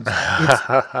applications.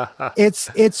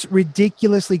 It's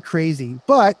ridiculously crazy,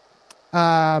 but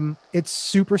it's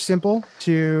super simple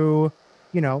to,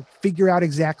 figure out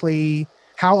exactly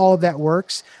how all of that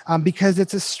works because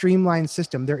it's a streamlined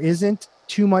system. There isn't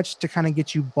too much to kind of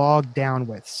get you bogged down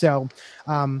with. So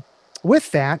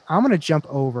with that, I'm going to jump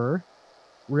over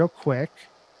real quick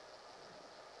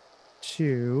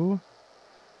to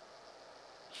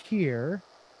here.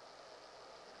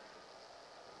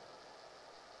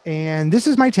 And this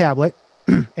is my tablet.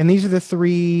 And these are the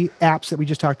 3 apps that we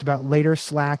just talked about: Later,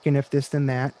 Slack, and If This Then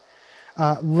That.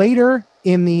 Later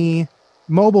in the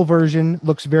mobile version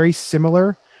looks very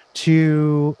similar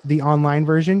to the online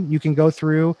version. You can go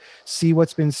through, see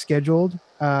what's been scheduled,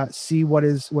 see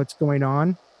what's going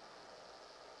on.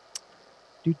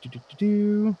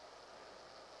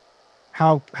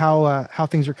 How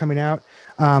things are coming out.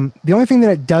 The only thing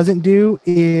that it doesn't do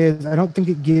is I don't think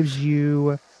it gives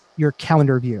you your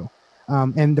calendar view.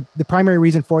 And the primary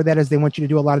reason for that is they want you to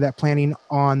do a lot of that planning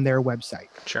on their website.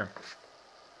 Sure.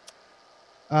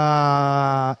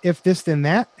 If This Then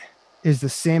That is the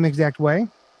same exact way.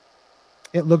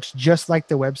 It looks just like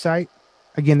the website.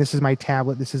 Again, this is my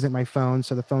tablet. This isn't my phone,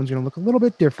 so the phone's going to look a little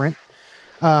bit different.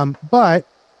 But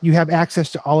you have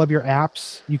access to all of your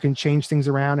apps. You can change things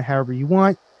around however you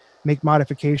want, make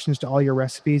modifications to all your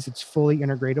recipes. It's fully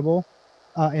integratable.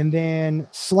 And then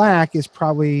Slack is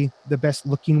probably the best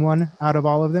looking one out of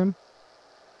all of them.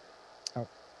 Oh,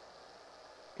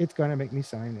 it's going to make me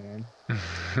sign in.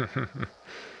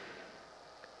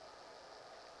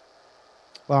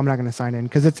 Well, I'm not going to sign in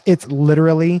because it's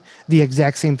literally the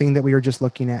exact same thing that we were just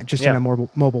looking at, just in a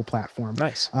mobile platform.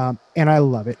 Nice. And I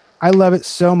love it. I love it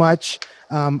so much.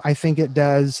 I think it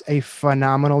does a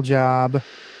phenomenal job.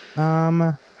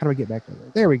 How do I get back over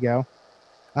there? There we go.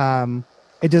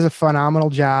 It does a phenomenal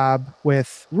job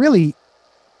with really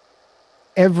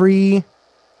every.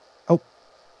 Oh,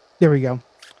 there we go.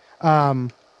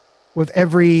 With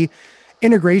every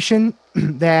integration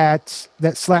that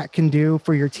Slack can do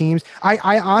for your teams.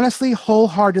 I honestly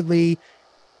wholeheartedly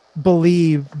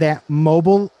believe that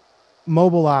mobile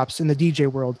ops in the DJ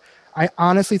world, I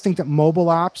honestly think that mobile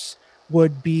ops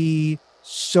would be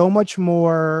so much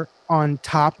more on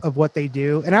top of what they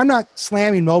do. And I'm not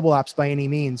slamming mobile ops by any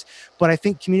means, but I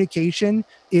think communication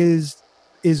is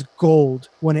gold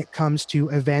when it comes to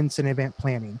events and event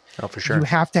planning. Oh, for sure. You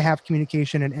have to have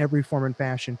communication in every form and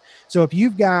fashion. So if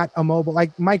you've got a mobile,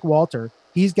 like Mike Walter,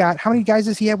 he's got, how many guys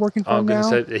does he have working for him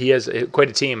now? He has quite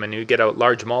a team, and you get a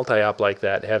large multi-op like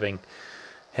that, having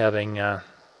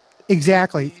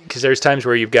exactly. Because there's times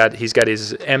where he's got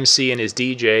his MC and his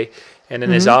DJ, and then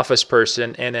his office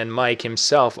person, and then Mike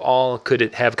himself, all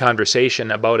could have conversation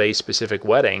about a specific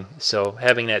wedding. So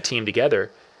having that team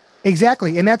together.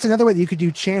 Exactly. And that's another way that you could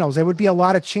do channels. There would be a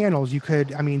lot of channels. You could,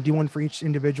 do one for each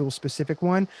individual specific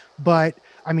one. But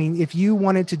if you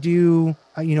wanted to do,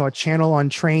 a channel on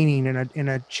training and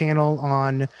a channel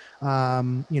on,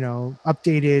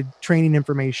 updated training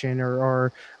information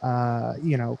or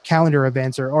calendar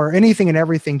events or anything and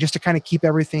everything, just to kind of keep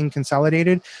everything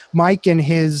consolidated, Mike and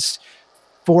his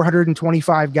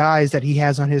 425 guys that he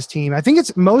has on his team, I think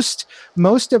it's most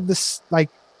of this,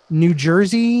 like, New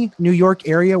Jersey, New York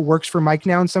area works for Mike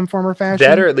now in some form or fashion.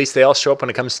 That, or at least they all show up when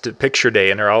it comes to picture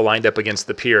day, and they're all lined up against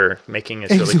the pier, making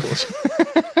it really cool.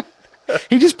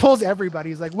 He just pulls everybody.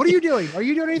 He's like, "What are you doing? Are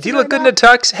you doing anything? Do you look good in a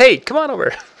tux? Hey, come on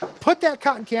over. Put that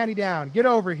cotton candy down. Get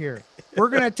over here. We're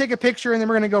gonna take a picture, and then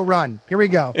we're gonna go run. Here we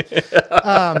go."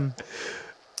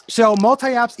 So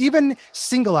multi-ops, even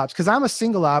single ops, because I'm a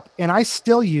single op and I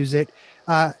still use it.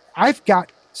 I've got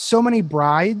so many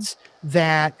brides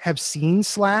that have seen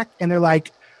Slack and they're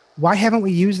like, why haven't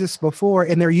we used this before?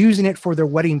 And they're using it for their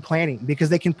wedding planning because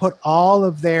they can put all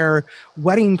of their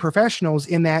wedding professionals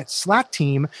in that Slack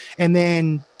team and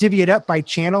then divvy it up by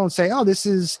channel and say, oh, this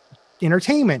is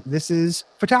entertainment, this is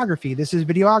photography, this is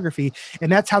videography.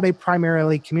 And that's how they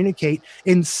primarily communicate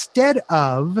instead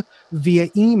of via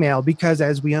email, because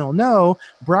as we all know,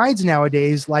 brides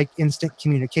nowadays like instant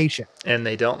communication. And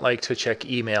they don't like to check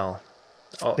email.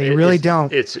 Oh, they really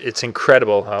don't. It's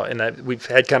incredible how, and we've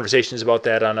had conversations about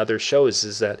that on other shows,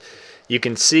 is that you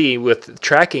can see with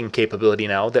tracking capability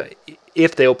now that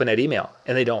if they open that email,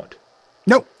 and they don't.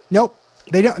 Nope.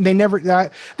 They don't. They never.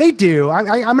 They do.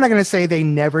 I'm not going to say they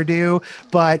never do,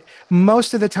 but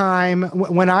most of the time,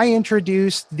 when I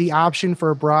introduced the option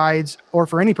for brides or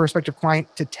for any prospective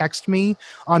client to text me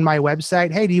on my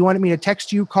website, hey, do you want me to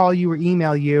text you, call you, or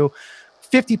email you?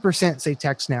 50% say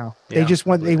text now. They just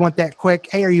want that quick.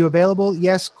 Hey, are you available?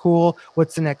 Yes, cool.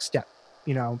 What's the next step?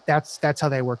 That's how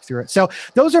they work through it. So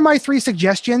those are my 3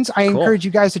 suggestions. I encourage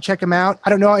you guys to check them out. I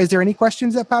don't know. Is there any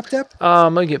questions that popped up?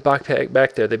 I'm going to get back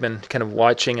there. They've been kind of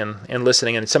watching and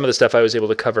listening, and some of the stuff I was able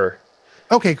to cover.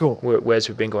 Okay, cool. As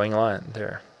we've been going on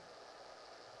there.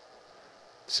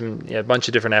 A bunch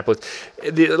of different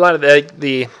applications. A lot of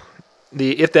the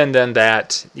if then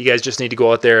that, you guys just need to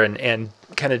go out there and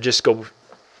kind of just go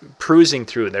perusing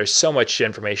through, there's so much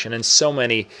information and so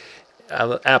many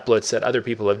applets that other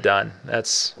people have done.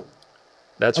 That's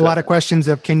a lot of questions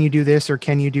of, can you do this, or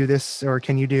can you do this, or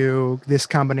can you do this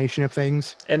combination of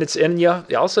things? And you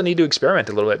also need to experiment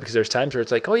a little bit, because there's times where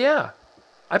it's like, oh yeah,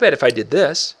 I bet if I did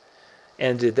this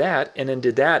and did that and then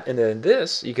did that and then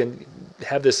this, you can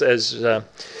have this,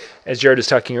 as Jared was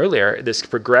talking earlier, this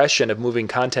progression of moving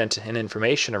content and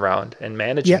information around and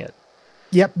managing it.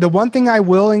 Yep. The one thing I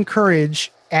will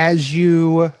encourage as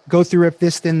you go through If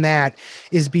This Then That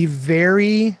is be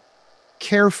very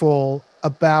careful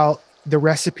about the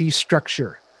recipe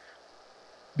structure,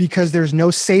 because there's no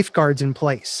safeguards in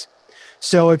place.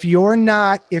 So if you're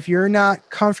not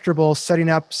comfortable setting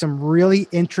up some really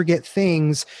intricate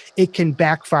things, it can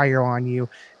backfire on you.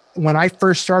 When I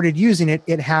first started using it,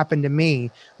 it happened to me,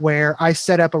 where I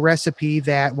set up a recipe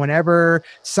that whenever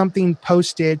something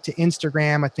posted to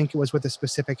Instagram, I think it was with a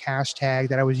specific hashtag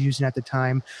that I was using at the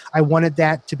time, I wanted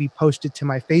that to be posted to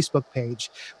my Facebook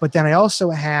page. But then I also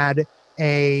had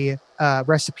a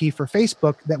recipe for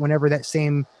Facebook that whenever that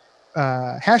same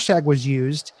hashtag was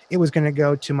used, it was going to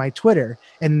go to my Twitter,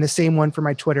 and the same one for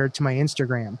my Twitter to my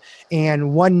Instagram.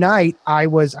 And one night I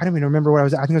don't even remember what I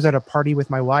think I was at a party with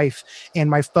my wife, and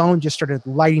my phone just started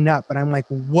lighting up, and I'm like,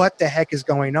 what the heck is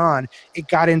going on? It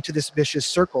got into this vicious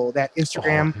circle that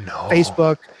Instagram,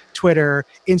 Facebook, Twitter,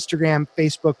 Instagram,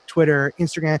 Facebook, Twitter,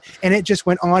 Instagram, and it just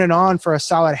went on and on for a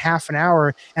solid half an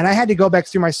hour. And I had to go back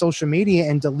through my social media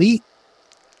and delete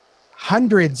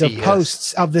hundreds of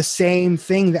posts of the same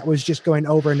thing that was just going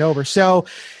over and over. So,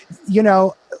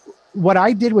 what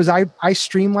I did was I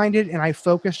streamlined it, and I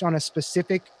focused on a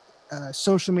specific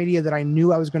social media that I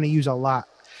knew I was going to use a lot.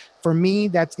 For me,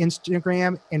 that's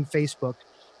Instagram and Facebook.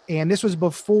 And this was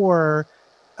before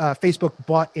Facebook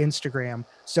bought Instagram.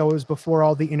 So it was before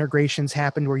all the integrations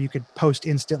happened where you could post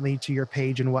instantly to your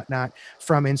page and whatnot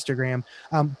from Instagram.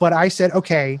 But I said,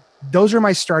 okay, those are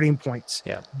my starting points.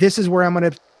 Yeah. This is where I'm going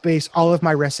to base all of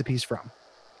my recipes from.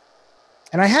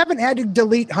 And I haven't had to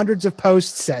delete hundreds of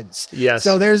posts since. Yes.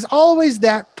 So there's always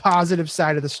that positive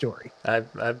side of the story. I've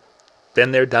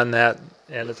been there, done that,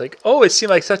 and it's like, oh, it seemed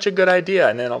like such a good idea,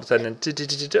 and then all of a sudden,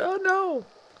 oh no.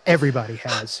 Everybody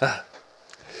has.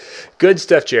 Good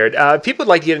stuff, Jared. If people would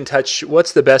like to get in touch,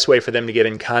 what's the best way for them to get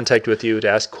in contact with you, to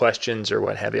ask questions or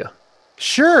what have you?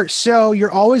 Sure. So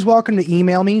you're always welcome to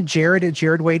email me,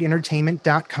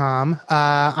 jared@jaredwadeentertainment.com.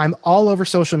 I'm all over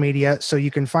social media, so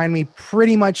you can find me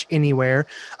pretty much anywhere.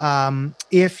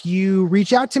 If you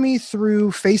reach out to me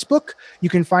through Facebook, you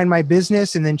can find my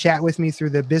business and then chat with me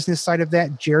through the business side of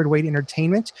that, Jared Wade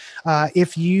Entertainment.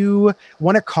 If you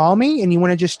want to call me and you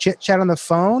want to just chit chat on the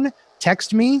phone,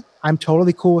 text me. I'm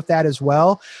totally cool with that as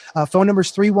well. Phone number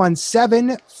is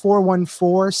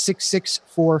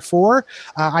 317-414-6644.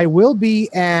 I will be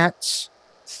at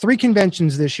 3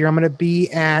 conventions this year. I'm going to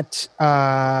be at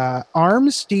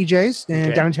Arms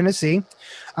DJs down in Tennessee.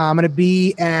 I'm going to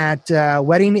be at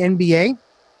Wedding NBA.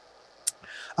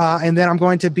 And then I'm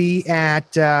going to be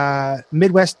at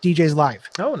Midwest DJs Live.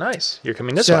 Oh, nice. You're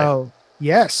coming this way.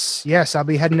 Yes. I'll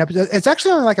be heading up. It's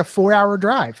actually only like a 4-hour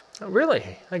drive. Oh,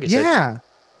 really? I guess. Yeah.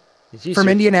 From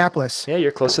Indianapolis. Yeah,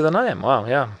 you're closer than I am. Wow,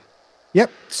 yeah. Yep.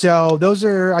 So those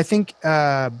are, I think,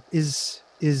 is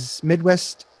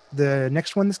Midwest the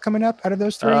next one that's coming up out of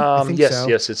those 3? I think yes, so.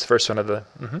 Yes, it's the first one of the.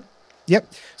 Mm-hmm. Yep.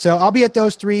 So I'll be at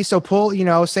those 3. So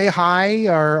say hi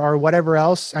or whatever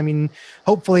else. I mean,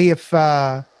 hopefully if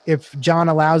John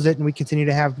allows it and we continue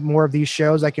to have more of these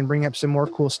shows, I can bring up some more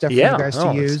cool stuff for you guys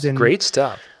to use. And great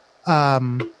stuff.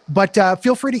 But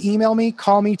feel free to email me,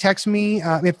 call me, text me.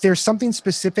 If there's something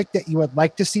specific that you would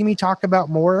like to see me talk about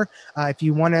more, if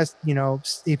you want to,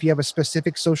 if you have a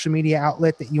specific social media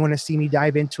outlet that you want to see me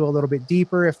dive into a little bit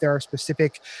deeper, if there are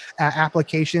specific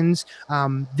applications,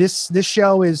 this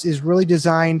show is really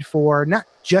designed for not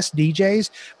just DJs,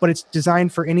 but it's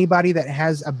designed for anybody that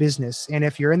has a business. And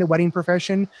if you're in the wedding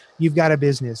profession, you've got a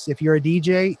business. If you're a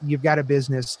DJ, you've got a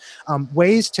business.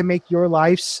 Ways to make your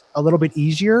lives a little bit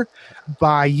easier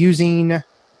by using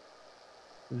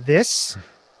this,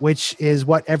 which is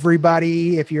what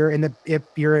everybody, if you're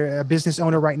a business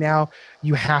owner right now,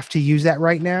 you have to use that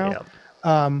right now.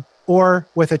 Yeah. Or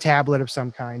with a tablet of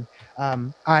some kind.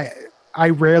 I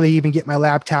rarely even get my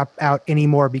laptop out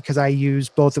anymore because I use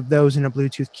both of those in a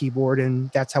Bluetooth keyboard,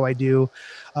 and that's how I do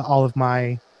all of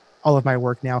my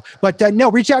work now. But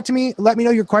no, reach out to me. Let me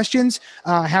know your questions.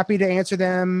 Happy to answer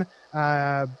them,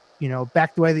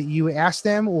 back the way that you asked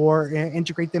them, or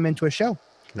integrate them into a show.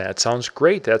 That sounds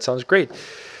great.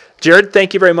 Jared,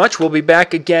 thank you very much. We'll be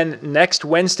back again next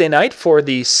Wednesday night for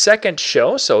the second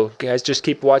show. So guys, just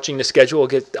keep watching the schedule. We'll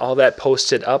get all that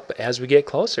posted up as we get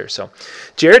closer. So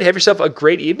Jared, have yourself a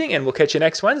great evening, and we'll catch you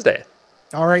next Wednesday.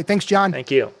 All right. Thanks, John.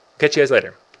 Thank you. Catch you guys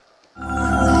later.